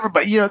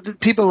 everybody,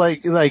 people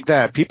like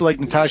that, people like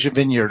Natasha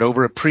Vineyard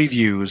over at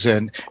Previews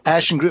and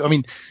Ashton Group. I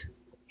mean,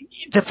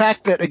 the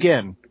fact that,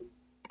 again,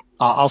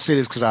 I'll say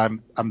this because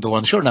I'm the one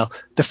on the show now.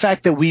 The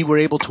fact that we were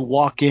able to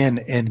walk in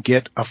and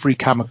get a free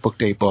Comic Book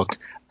Day book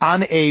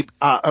on a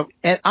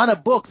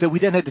book that we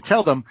then had to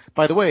tell them,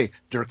 by the way,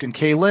 Dirk and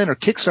Kaylin are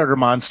Kickstarter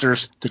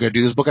monsters. They're going to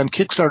do this book on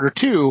Kickstarter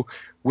too,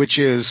 which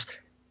is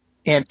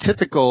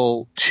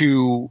antithetical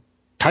to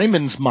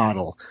Timon's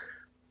model.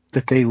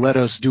 that they let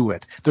us do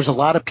it. There's a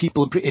lot of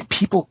people, and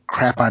people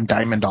crap on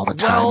Diamond all the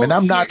time. Well, and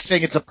I'm not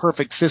saying it's a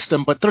perfect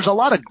system, but there's a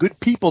lot of good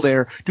people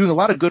there doing a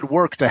lot of good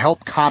work to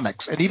help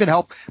comics and even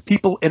help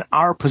people in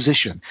our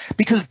position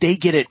because they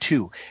get it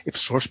too. If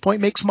SourcePoint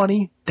makes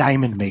money,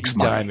 Diamond makes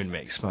money. Diamond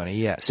makes money,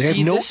 yes. They have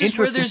no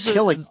interest in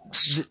killing.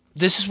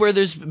 This is where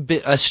there's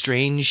a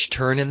strange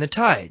turn in the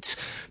tides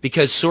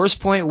because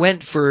SourcePoint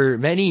went for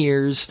many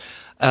years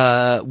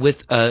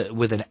with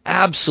an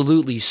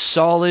absolutely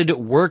solid,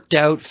 worked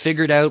out,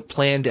 figured out,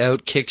 planned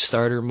out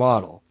Kickstarter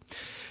model.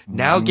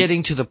 Now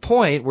getting to the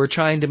point, we're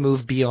trying to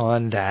move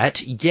beyond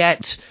that,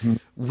 yet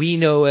we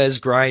know as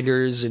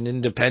grinders and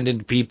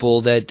independent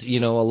people that, a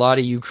lot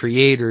of you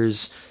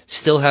creators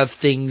still have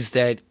things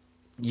that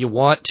you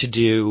want to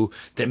do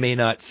that may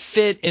not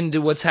fit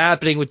into what's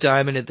happening with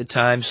Diamond at the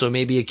time, so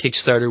maybe a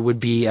Kickstarter would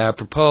be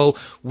apropos,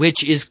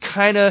 which is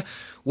kind of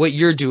what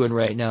you're doing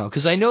right now.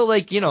 Because I know,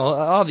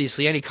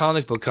 obviously any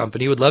comic book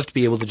company would love to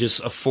be able to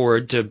just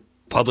afford to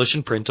publish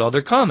and print all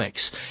their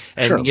comics.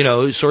 And, Sure.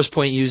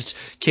 SourcePoint used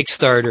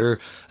Kickstarter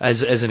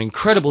as an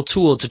incredible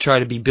tool to try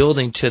to be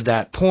building to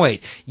that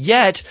point.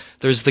 Yet,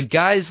 there's the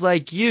guys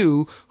like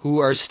you who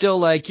are still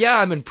like, yeah,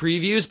 I'm in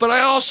previews, but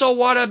I also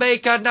want to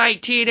make a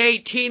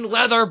 1918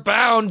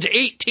 leather-bound,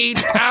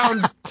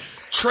 18-pound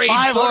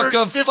trade book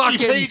of fucking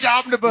page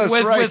omnibus,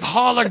 with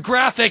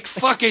holographic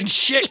fucking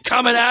shit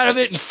coming out of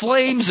it and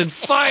flames and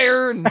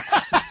fire and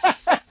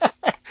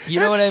you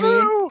know what I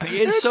mean?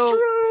 It's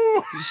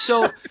true.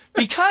 So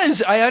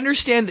because I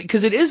understand that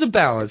because it is a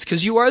balance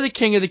because you are the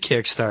king of the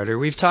Kickstarter.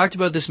 We've talked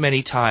about this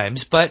many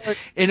times, but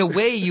in a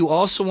way you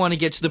also want to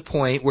get to the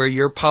point where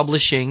your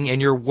publishing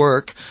and your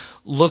work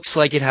looks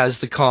like it has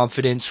the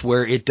confidence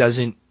where it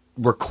doesn't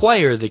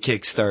require the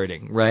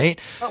kickstarting, right?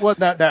 Well,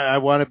 I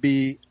want to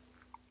be.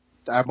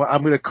 I'm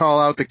going to call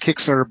out the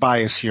Kickstarter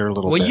bias here a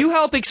little bit. Well, you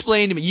help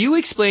explain to me. You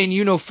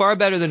explain, far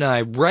better than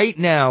I right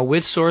now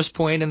with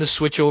SourcePoint and the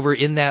switchover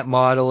in that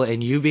model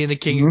and you being the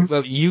king.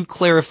 You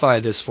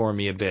clarify this for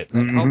me a bit.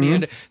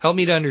 Help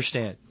me to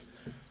understand.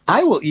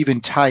 I will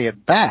even tie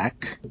it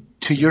back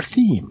to your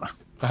theme.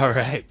 All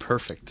right.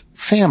 Perfect.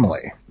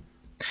 Family.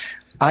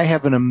 I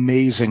have an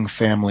amazing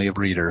family of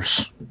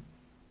readers.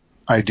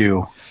 I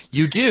do.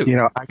 You do.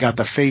 I got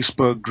the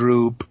Facebook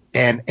group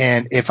and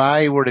if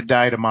I were to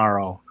die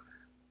tomorrow,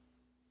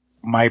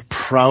 one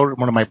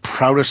of my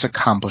proudest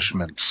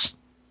accomplishments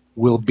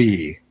will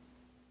be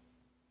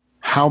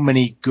how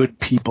many good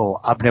people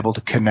I've been able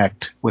to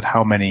connect with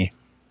how many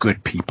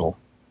good people.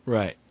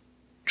 Right.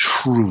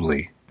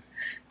 Truly.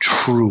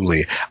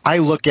 I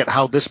look at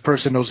how this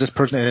person knows this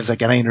person and it's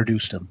like, and I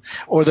introduced him.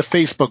 Or the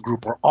Facebook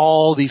group where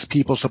all these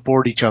people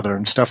support each other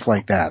and stuff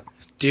like that.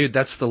 Dude,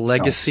 that's the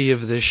legacy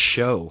of this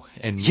show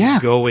and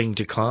going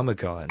to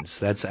Comic-Cons.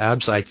 That's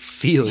absolutely, I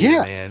feel you,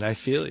 man. I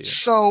feel you.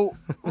 So,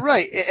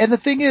 right. And the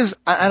thing is,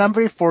 and I'm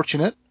very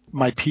fortunate,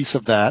 my piece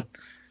of that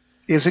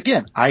is,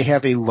 again, I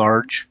have a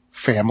large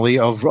family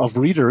of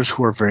readers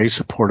who are very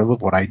supportive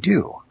of what I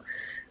do.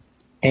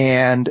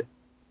 And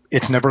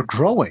it's never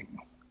growing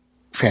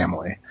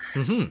family.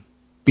 Mm-hmm.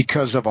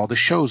 Because of all the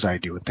shows I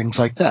do and things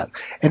like that.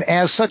 And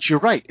as such, you're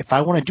right. If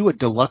I want to do a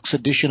deluxe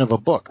edition of a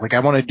book, like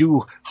I want to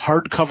do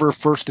hardcover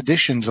first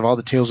editions of all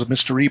the Tales of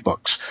Mystery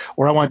books,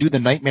 or I want to do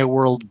the Nightmare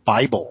World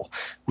Bible,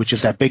 which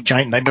is that big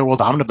giant Nightmare World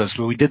omnibus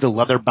where we did the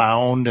leather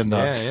bound and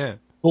the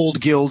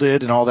gold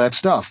gilded and all that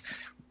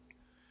stuff.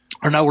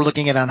 Or now we're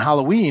looking at on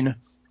Halloween,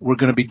 we're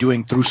going to be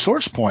doing through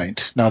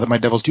SourcePoint. Now that my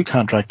Devil's Due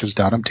contract is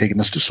done, I'm taking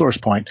this to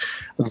SourcePoint.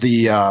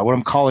 What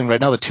I'm calling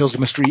right now the Tales of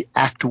Mystery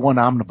Act 1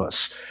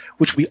 Omnibus,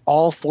 which will be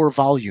all 4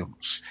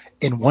 volumes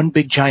in one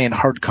big giant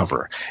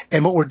hardcover.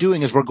 And what we're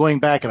doing is we're going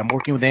back and I'm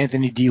working with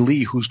Anthony D.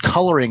 Lee, who's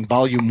coloring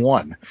Volume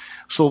 1.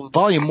 So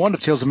Volume 1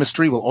 of Tales of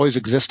Mystery will always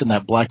exist in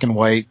that black and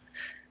white,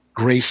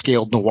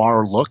 grayscale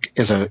noir look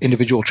as an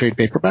individual trade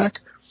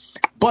paperback.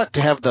 But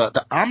to have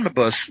the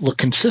omnibus look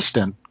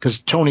consistent,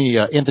 because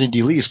Anthony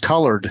D. Lee's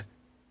colored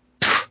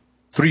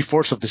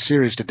 3/4 of the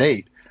series to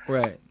date.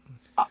 Right.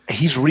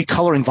 He's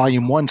recoloring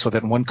Volume 1 so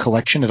that in one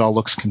collection it all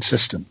looks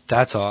consistent.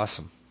 That's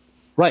awesome.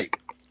 Right.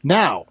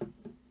 Now.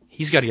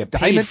 He's got to get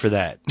paid for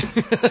that.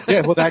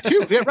 Yeah, well, that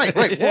too. Yeah,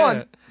 right. Yeah.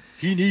 1,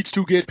 he needs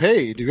to get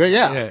paid.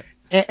 Yeah.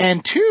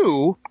 And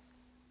 2,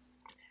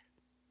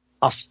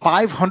 a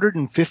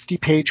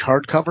 550-page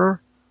hardcover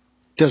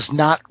does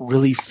not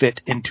really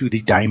fit into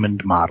the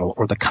Diamond model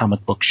or the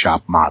comic book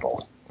shop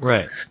model.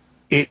 Right.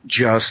 It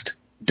just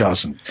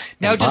doesn't.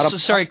 Now,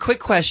 quick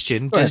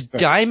question. Does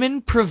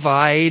Diamond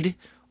provide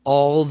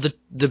all the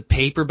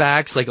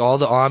paperbacks, like all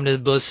the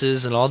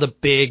omnibuses and all the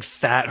big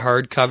fat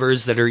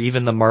hardcovers that are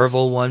even the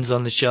Marvel ones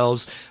on the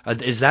shelves?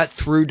 Is that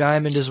through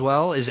Diamond as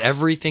well? Is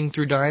everything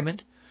through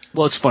Diamond?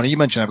 Well, it's funny you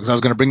mentioned that because I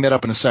was going to bring that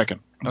up in a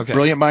second. Okay.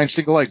 Brilliant minds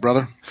think alike,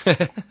 brother.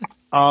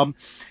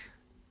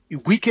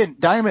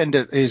 Diamond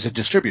is a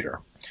distributor.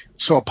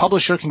 So a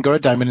publisher can go to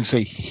Diamond and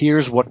say,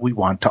 here's what we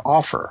want to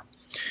offer.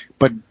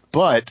 But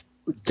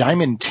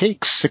Diamond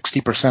takes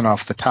 60%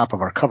 off the top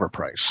of our cover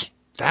price.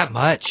 That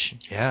much,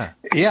 yeah.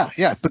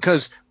 Yeah,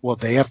 because, well,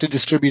 they have to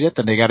distribute it,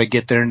 then they got to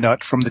get their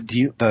nut from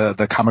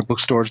the comic book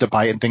stores to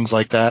buy it and things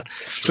like that.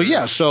 Sure. Take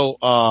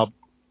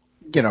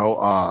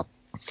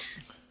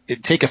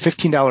a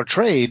 $15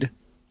 trade,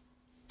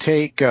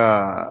 take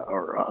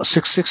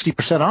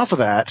 60% off of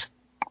that.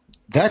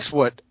 That's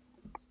what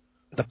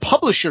the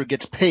publisher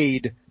gets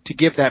paid to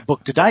give that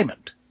book to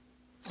Diamond.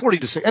 40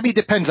 to 60. I mean, it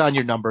depends on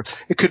your number.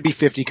 It could be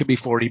 50, it could be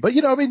 40, but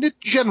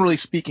generally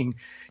speaking,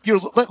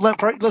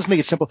 let's make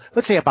it simple.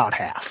 Let's say about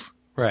half.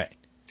 Right.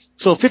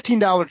 So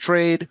 $15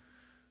 trade,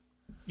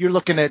 you're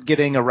looking at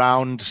getting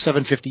around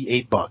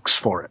 $7.50, $8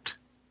 for it.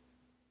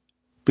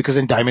 Because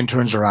then Diamond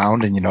turns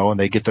around and, and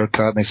they get their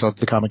cut and they sell it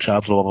to the comic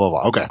shops, blah, blah,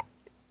 blah. Okay.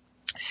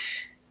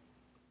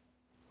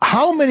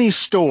 How many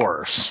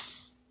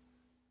stores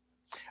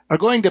are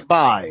going to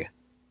buy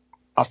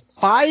a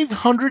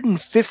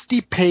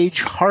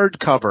 550-page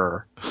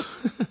hardcover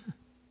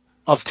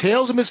of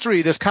Tales of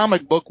Mystery, this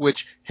comic book,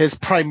 which has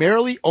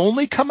primarily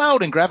only come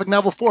out in graphic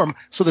novel form,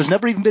 so there's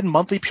never even been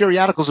monthly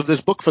periodicals of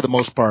this book for the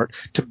most part,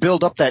 to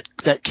build up that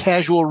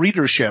casual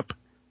readership.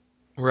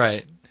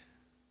 Right.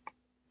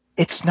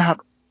 It's not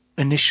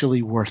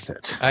initially worth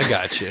it. I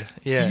got you.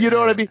 Yeah. You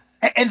know what I mean?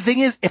 And the thing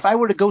is, if I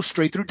were to go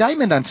straight through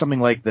Diamond on something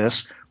like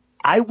this,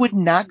 I would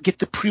not get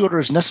the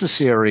pre-orders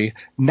necessary,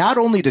 not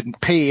only to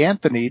pay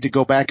Anthony to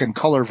go back and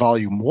color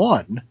volume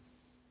 1,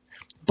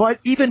 but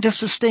even to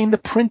sustain the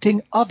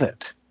printing of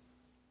it.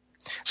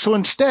 So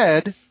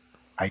instead,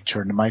 I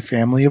turn to my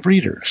family of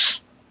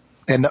readers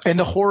and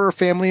the horror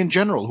family in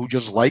general, who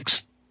just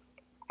likes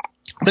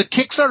the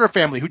Kickstarter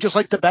family, who just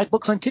like to back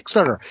books on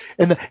Kickstarter,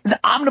 and the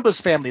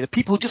Omnibus family, the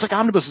people who just like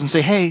Omnibus and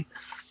say, hey,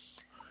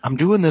 I'm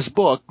doing this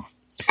book.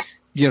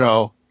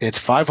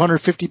 It's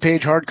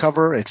 550-page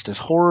hardcover. It's this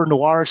horror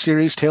noir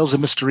series, Tales of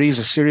Mysteries,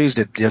 a series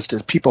that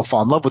just people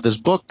fall in love with this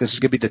book. This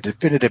is going to be the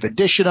definitive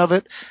edition of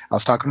it. I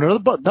was talking to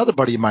another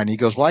buddy of mine. And he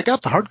goes, well, I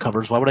got the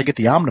hardcovers. Why would I get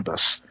the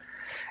omnibus?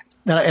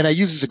 And I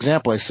use this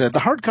example. I said, the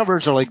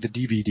hardcovers are like the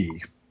DVD.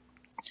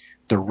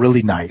 They're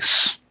really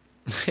nice.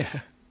 Yeah.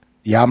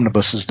 The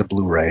omnibus is the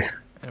Blu-ray.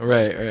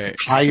 Right.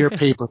 Higher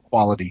paper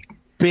quality.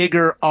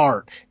 Bigger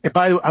art. And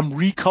by the way, I'm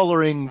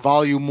recoloring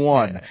volume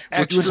 1. Yeah.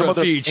 Extra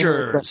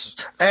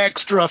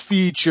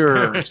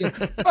features.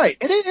 Right.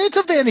 And it's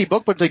a vanity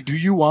book, but do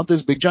you want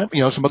this big giant,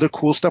 some other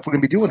cool stuff we're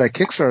going to be doing with that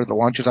Kickstarter that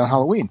launches on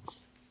Halloween.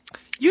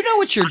 You know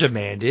what your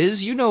demand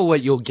is. You know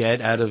what you'll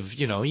get out of,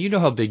 you know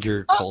how big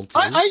your cult is.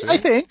 I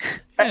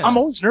think. Yeah. I'm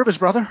always nervous,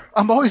 brother.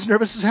 I'm always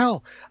nervous as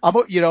hell.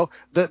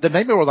 The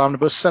Nightmare World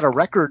Omnibus set a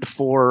record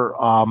for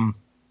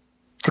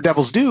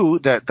Devil's Due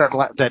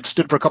that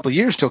stood for a couple of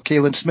years till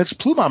Kaylin Smith's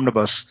Plume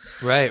Omnibus.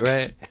 Right.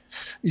 But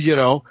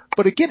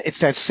again, it's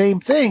that same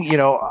thing,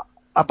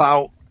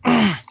 about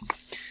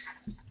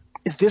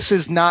this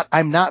is not –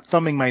 I'm not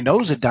thumbing my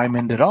nose at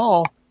Diamond at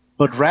all,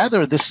 but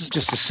rather this is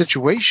just a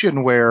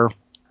situation where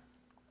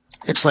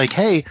it's like,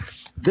 hey,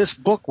 this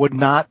book would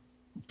not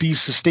be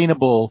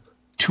sustainable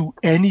to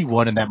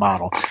anyone in that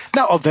model.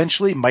 Now,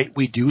 eventually, might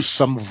we do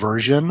some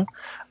version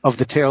of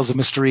the Tales of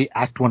Mystery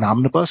Act 1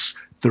 Omnibus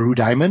through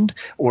Diamond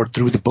or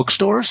through the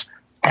bookstores?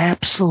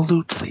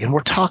 Absolutely. And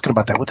we're talking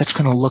about that, what that's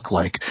going to look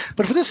like.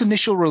 But for this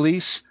initial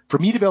release, for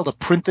me to be able to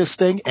print this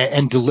thing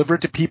and deliver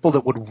it to people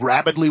that would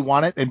rabidly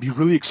want it and be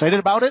really excited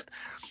about it,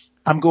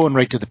 I'm going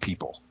right to the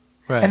people.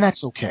 Right. And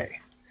that's okay.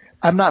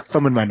 I'm not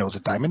thumbing my nose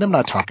at Diamond. I'm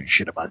not talking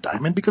shit about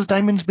Diamond because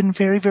Diamond's been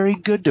very, very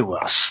good to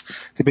us.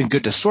 They've been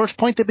good to Source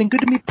Point. They've been good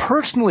to me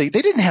personally.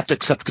 They didn't have to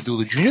accept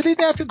Cthulhu Jr. They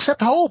didn't have to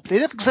accept Hope. They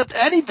didn't have to accept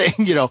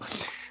anything,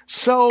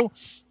 So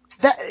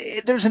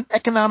there's an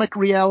economic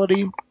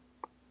reality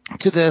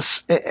to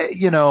this,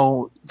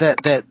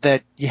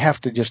 that you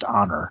have to just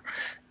honor.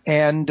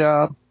 And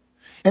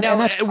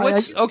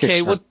that's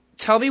okay. Well,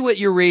 tell me what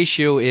your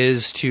ratio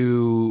is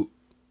to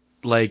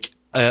like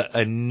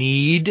a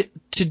need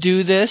to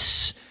do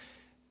this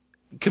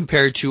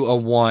compared to a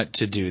want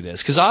to do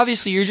this, because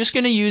obviously you're just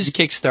going to use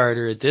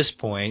Kickstarter at this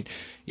point,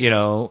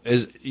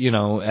 as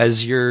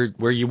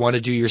where you want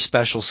to do your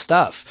special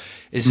stuff.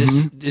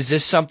 Is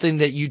this something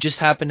that you just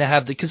happen to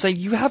have? Because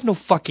you have no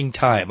fucking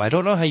time. I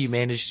don't know how you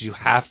manage to do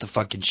half the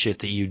fucking shit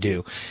that you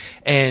do.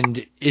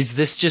 And is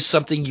this just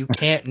something you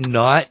can't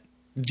not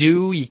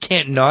do? You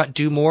can't not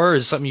do more, or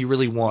is it something you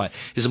really want?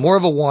 Is it more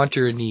of a want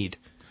or a need?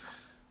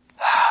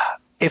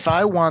 If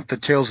I want the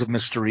Tales of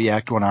Mystery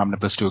Act 1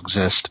 Omnibus to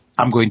exist,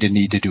 I'm going to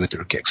need to do it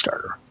through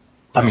Kickstarter.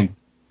 Right. I mean,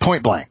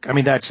 point blank. I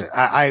mean, that's it.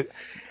 I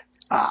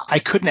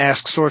couldn't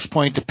ask Source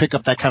Point to pick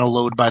up that kind of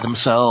load by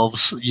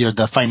themselves,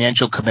 the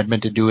financial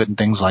commitment to do it and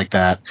things like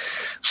that.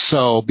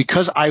 So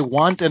because I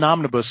want an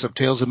omnibus of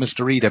Tales of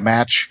Mystery to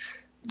match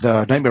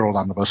the Nightmare World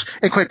Omnibus,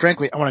 and quite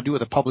frankly, I want to do it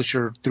with a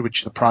publisher through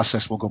which the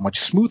process will go much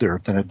smoother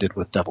than it did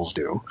with Devil's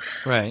Due.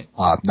 Right.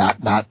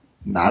 Not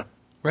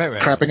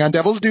Right. crapping on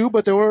Devil's Due,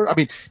 but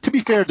to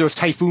be fair, there was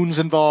typhoons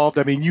involved.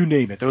 I mean, you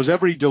name it. There was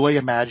every delay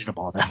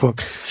imaginable in that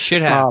book.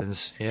 Shit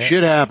happens. Yeah.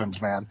 Shit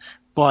happens, man.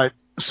 But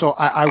so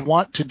I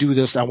want to do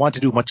this. I want to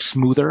do much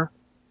smoother.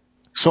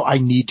 So I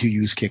need to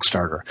use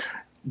Kickstarter.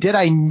 Did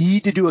I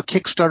need to do a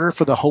Kickstarter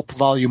for the Hope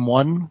Volume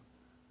 1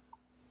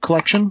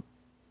 collection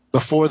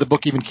before the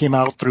book even came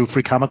out through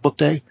Free Comic Book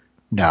Day?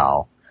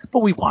 No. But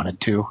we wanted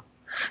to.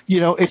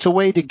 It's a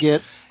way to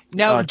get...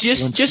 Now,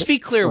 just be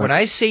clear, when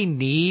I say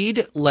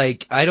need,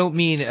 like, I don't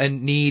mean a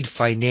need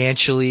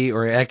financially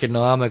or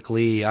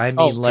economically. I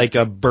mean like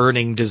a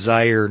burning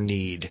desire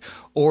need.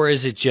 Or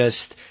is it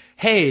just,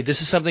 hey,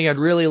 this is something I'd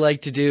really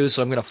like to do,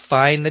 so I'm going to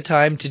find the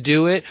time to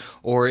do it?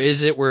 Or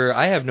is it where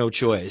I have no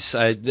choice?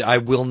 I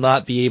will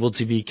not be able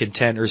to be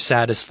content or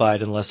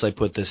satisfied unless I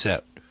put this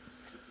out.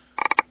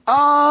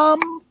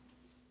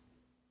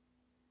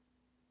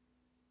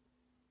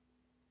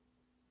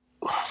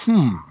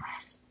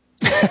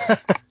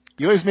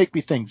 You always make me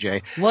think,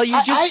 Jay. Well,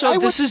 you're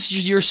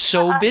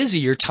so busy.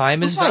 Your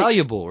time is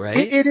valuable, right?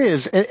 It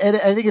is. And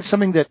I think it's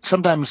something that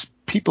sometimes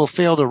people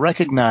fail to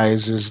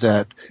recognize, is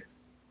that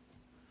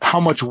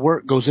how much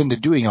work goes into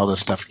doing all this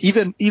stuff.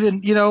 Even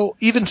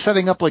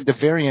setting up like the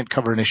variant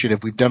cover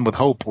initiative we've done with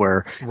Hope,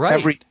 where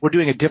we're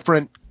doing a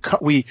different,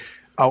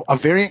 a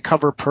variant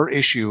cover per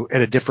issue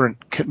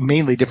at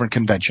mainly different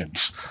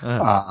conventions.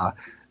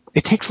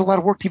 It takes a lot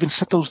of work to even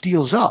set those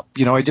deals up.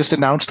 I just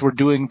announced we're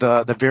doing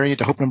the variant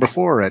to Hope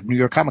 #4 at New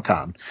York Comic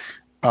Con.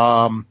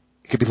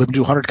 It could be limited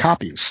to 100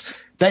 copies.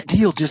 That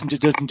deal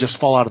doesn't just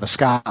fall out of the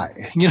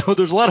sky.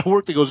 There's a lot of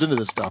work that goes into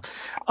this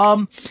stuff.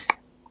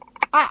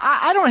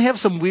 I don't have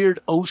some weird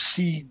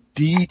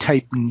OCD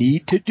type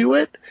need to do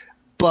it,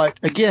 but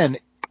again,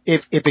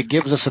 if it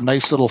gives us a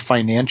nice little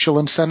financial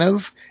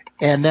incentive,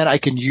 and then I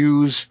can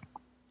use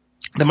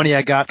the money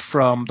I got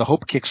from the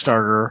Hope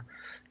Kickstarter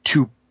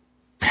to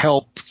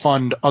help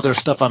fund other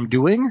stuff I'm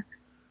doing,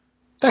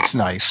 that's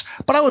nice.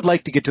 But I would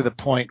like to get to the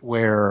point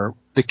where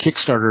the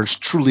Kickstarters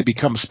truly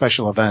become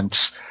special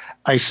events.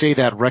 I say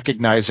that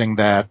recognizing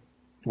that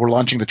we're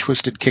launching the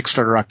Twisted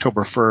Kickstarter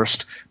October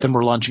 1st, then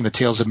we're launching the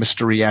Tales of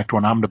Mystery Act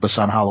 1 Omnibus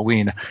on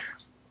Halloween.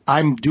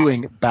 I'm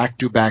doing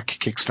back-to-back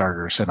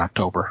Kickstarters in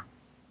October.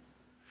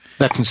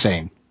 That's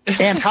insane.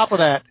 And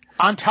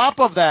on top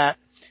of that,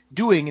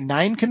 doing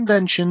 9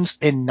 conventions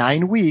in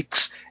 9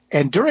 weeks,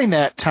 and during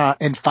that time,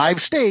 in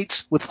 5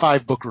 states with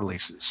 5 book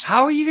releases.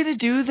 How are you going to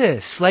do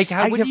this? Like,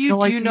 how would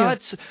you do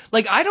not?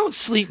 Like, I don't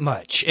sleep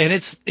much, and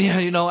it's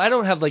I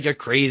don't have like a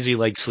crazy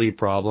like sleep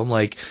problem.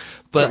 Like,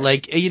 but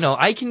like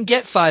I can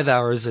get 5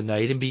 hours a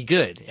night and be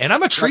good. And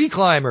I'm a tree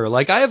climber.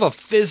 Like, I have a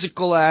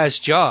physical ass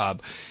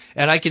job,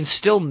 and I can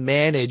still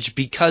manage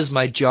because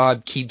my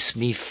job keeps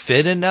me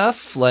fit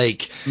enough.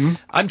 Like,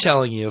 I'm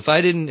telling you, if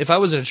I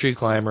wasn't a tree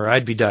climber,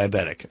 I'd be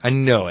diabetic. I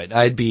know it.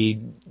 I'd be.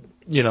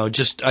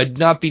 I'd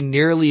not be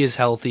nearly as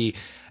healthy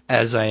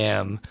as I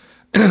am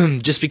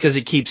just because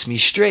it keeps me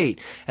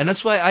straight. And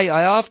that's why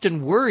I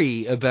often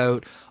worry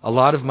about a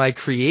lot of my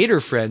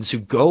creator friends who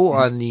go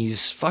on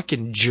these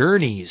fucking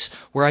journeys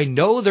where I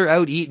know they're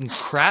out eating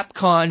crap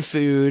con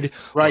food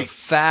or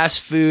fast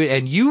food.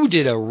 And you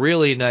did a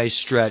really nice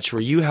stretch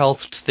where you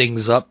healthed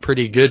things up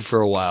pretty good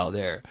for a while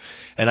there.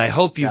 And I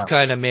hope you've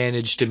kind of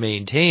managed to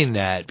maintain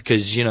that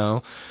because,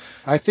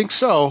 I think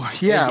so.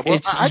 Yeah. Well,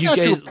 I got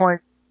to a point.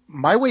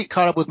 My weight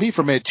caught up with me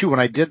for a minute, too, when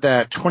I did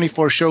that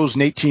 24 shows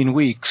in 18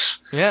 weeks.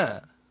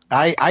 Yeah.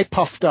 I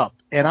puffed up,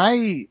 and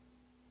I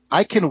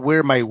can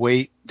wear my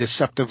weight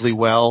deceptively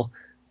well,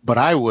 but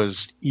I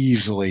was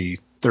easily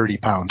 30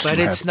 pounds But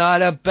it's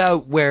not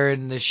about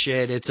wearing the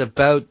shit. It's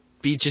about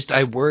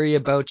I worry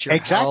about your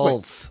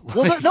health.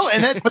 Well,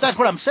 but that's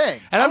what I'm saying.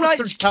 And I'm not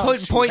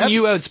pointing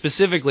you out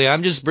specifically.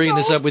 I'm just bringing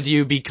this up with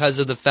you because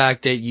of the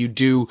fact that you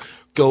do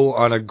go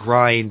on a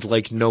grind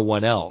like no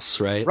one else,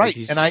 right? Right. Like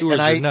these tours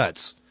are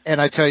nuts. And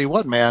I tell you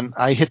what, man,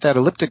 I hit that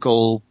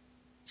elliptical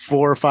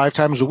 4 or 5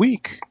 times a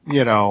week,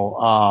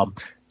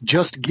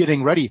 just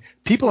getting ready.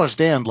 People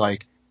understand,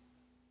 like,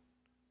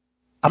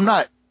 I'm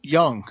not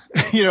young,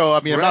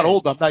 I'm not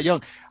old, but I'm not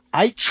young.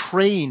 I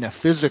train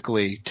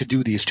physically to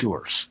do these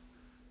tours.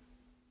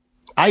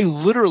 I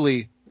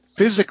literally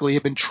physically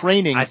have been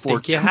training for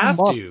 2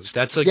 months.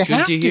 That's good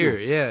to hear.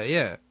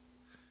 Yeah.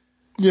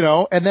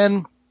 And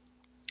then,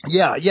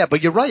 yeah,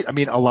 but you're right. I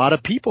mean, a lot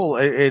of people,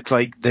 it's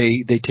like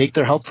they take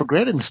their health for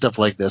granted and stuff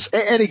like this.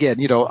 And again,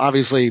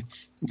 obviously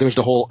there's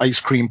the whole ice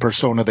cream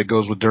persona that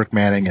goes with Dirk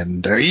Manning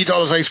and eat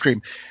all this ice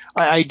cream.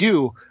 I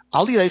do.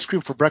 I'll eat ice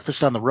cream for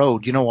breakfast on the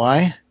road. You know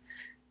why?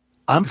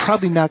 I'm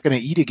probably not going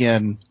to eat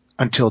again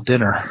until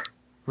dinner.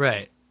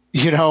 Right.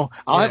 I'll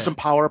have some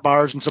power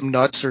bars and some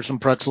nuts or some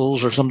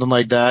pretzels or something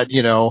like that,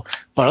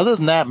 But other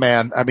than that,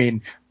 man, I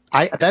mean,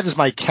 that is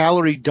my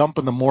calorie dump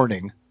in the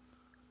morning.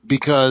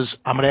 Because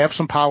I'm going to have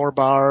some power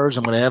bars,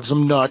 I'm going to have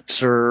some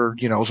nuts or,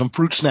 some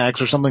fruit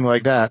snacks or something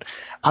like that.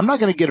 I'm not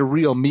going to get a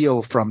real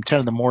meal from 10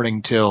 in the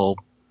morning till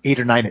 8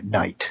 or 9 at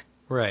night.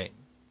 Right.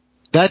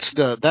 That's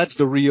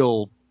the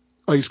real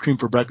ice cream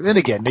for breakfast. And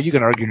again, now you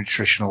can argue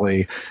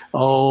nutritionally,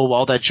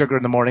 all that sugar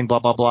in the morning, blah,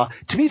 blah, blah.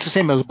 To me, it's the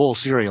same as a bowl of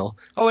cereal.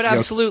 Oh, it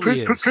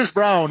absolutely is. Chris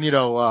Brown,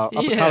 up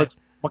at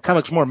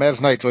Comics More,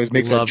 Maz Nights always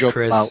makes that joke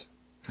about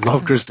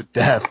love Chris to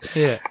death.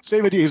 Yeah.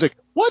 Same idea. He's like,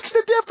 what's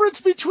the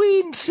difference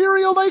between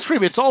cereal and ice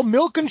cream? It's all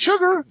milk and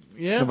sugar.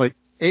 Yeah. I'm like,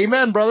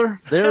 Amen,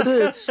 brother. There it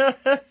is.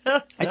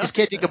 I just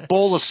can't take a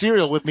bowl of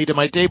cereal with me to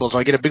my table, so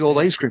I get a big old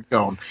ice cream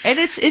cone. And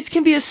it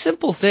can be a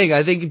simple thing.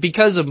 I think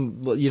because of,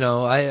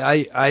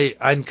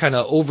 I'm kind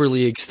of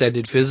overly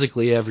extended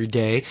physically every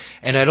day,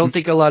 and I don't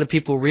think a lot of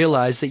people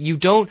realize that you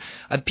don't.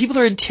 People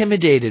are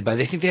intimidated by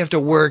they think they have to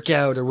work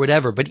out or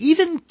whatever. But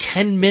even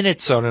 10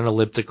 minutes on an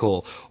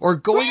elliptical or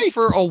going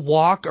for a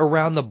walk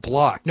around the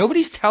block,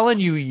 nobody's telling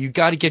you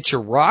got to get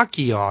your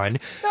Rocky on.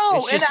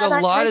 No, it's just a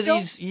lot of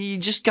these. You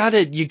just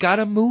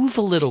gotta move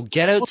a little,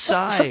 get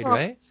outside,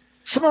 right?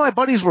 Some of my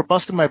buddies were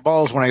busting my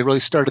balls when I really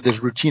started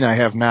this routine I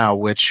have now,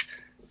 which,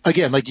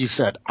 again, like you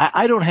said,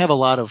 I don't have a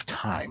lot of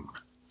time.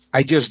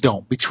 I just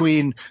don't.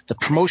 Between the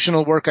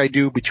promotional work I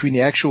do, between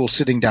the actual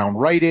sitting down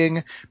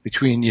writing,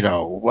 between,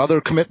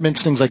 other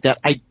commitments, things like that,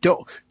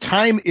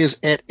 time is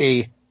at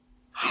a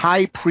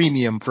high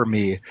premium for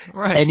me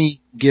any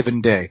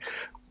given day.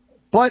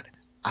 But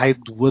I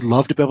would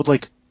love to be able to,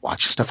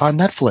 watch stuff on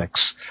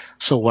Netflix.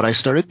 So what I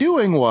started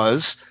doing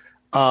was,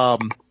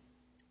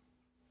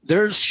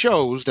 there's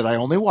shows that I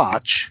only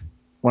watch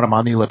when I'm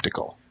on the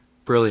elliptical.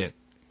 Brilliant.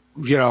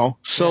 My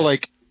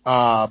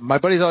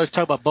buddies always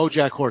talk about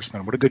BoJack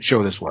Horseman. What a good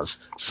show this was.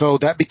 So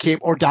that became,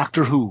 or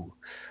Doctor Who,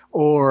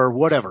 or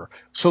whatever.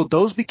 So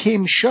those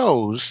became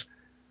shows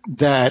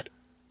that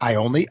I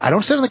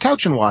don't sit on the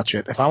couch and watch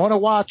it. If I want to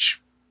watch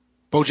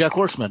BoJack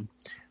Horseman,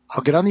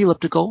 I'll get on the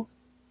elliptical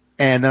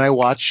and then I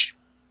watch,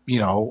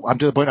 I'm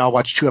to the point I'll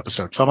watch 2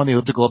 episodes. So I'm on the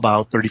elliptical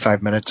about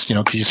 35 minutes,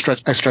 because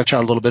I stretch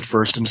out a little bit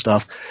first and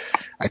stuff.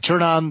 I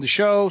turn on the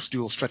show, do a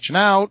little stretching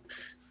out,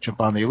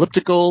 jump on the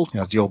elliptical,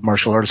 the old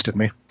martial artist in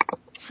me,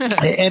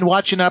 and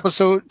watch an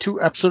episode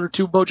or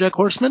two BoJack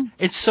Horseman.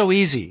 It's so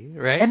easy,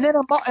 right? And then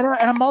I'm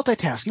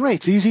multitasking. Right,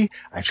 it's easy.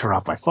 I turn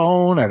off my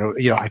phone.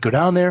 I go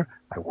down there.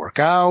 I work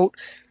out.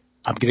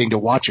 I'm getting to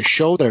watch a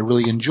show that I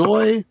really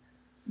enjoy.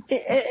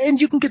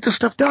 And you can get this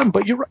stuff done,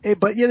 but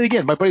yet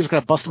again, my buddy's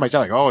going to bust my jaw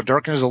like, "Oh,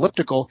 Dark is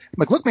elliptical." I'm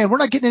like, "Look, man, we're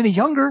not getting any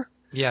younger."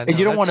 Yeah, and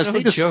you don't want to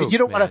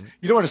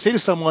say to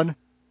someone,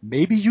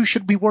 maybe you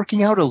should be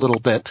working out a little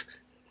bit.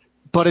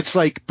 But it's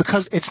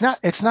because it's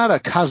not a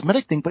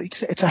cosmetic thing, but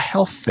it's a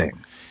health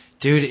thing.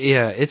 Dude,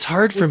 yeah, it's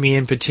hard for me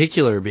in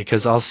particular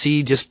because I'll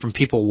see just from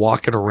people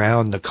walking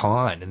around the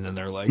con and then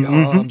they're like,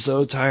 "Oh, I'm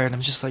so tired."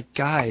 I'm just like,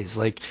 guys,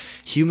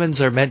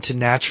 humans are meant to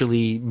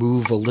naturally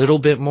move a little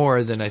bit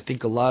more than I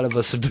think a lot of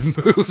us have been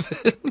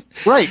moving.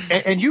 Right.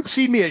 And you've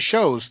seen me at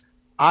shows.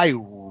 I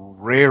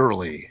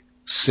rarely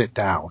sit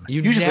down.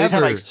 Usually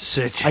never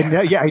sit down.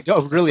 I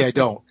don't. Really, I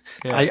don't.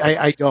 Yeah.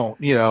 I don't,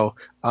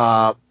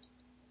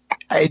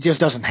 it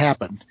just doesn't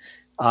happen.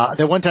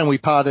 That one time we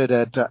potted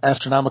at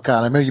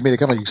Astronomicon, I remember you made a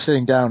comment, you're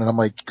sitting down, and I'm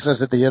like, because I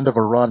was at the end of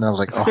a run, and I was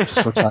like, oh, I'm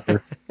so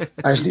tired.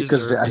 I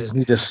just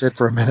need to sit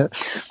for a minute.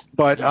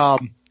 But,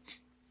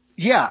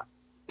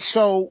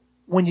 so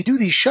when you do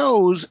these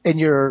shows and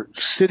you're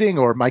sitting,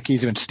 or in my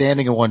case, even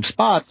standing in one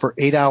spot for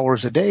 8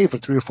 hours a day for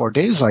 3 or 4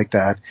 days like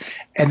that,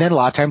 and then a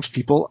lot of times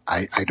people,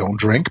 I don't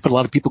drink, but a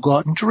lot of people go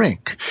out and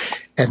drink,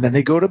 and then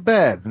they go to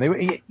bed, and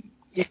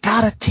you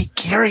gotta take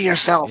care of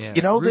yourself.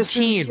 Yeah.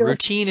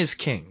 Routine is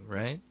king,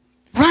 right?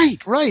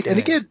 Right. And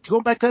again,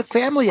 going back to that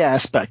family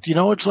aspect,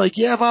 it's like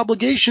you have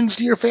obligations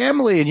to your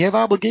family and you have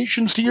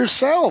obligations to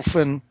yourself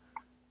and,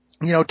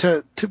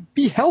 to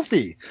be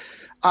healthy.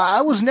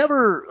 I was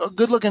never a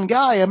good-looking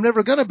guy. I'm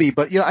never going to be,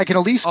 but I can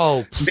at least.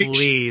 Oh,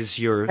 please!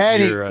 You're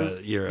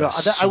a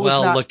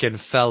swell-looking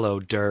fellow,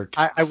 Dirk.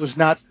 I was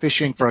not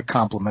fishing for a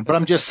compliment, but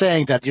I'm just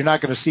saying that you're not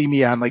going to see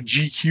me on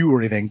GQ or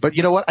anything. But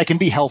you know what? I can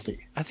be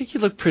healthy. I think you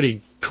look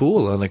pretty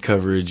cool on the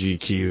cover of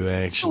GQ.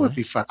 Actually, it would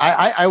be fun.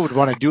 I would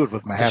want to do it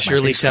with my hat.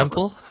 Shirley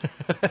Temple.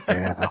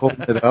 Yeah,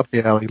 holding it up.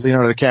 Yeah, like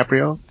Leonardo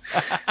DiCaprio.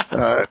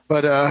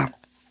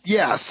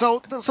 Yeah,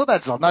 so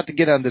that's all. Not to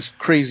get on this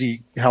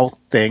crazy health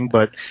thing,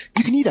 but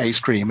you can eat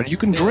ice cream and you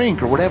can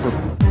drink or whatever.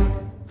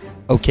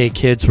 Okay,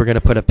 kids, we're going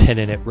to put a pin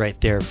in it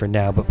right there for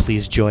now, but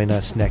please join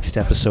us next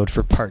episode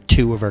for part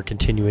 2 of our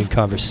continuing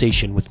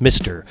conversation with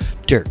Mr.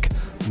 Dirk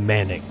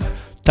Manning.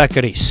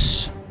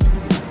 Takaris.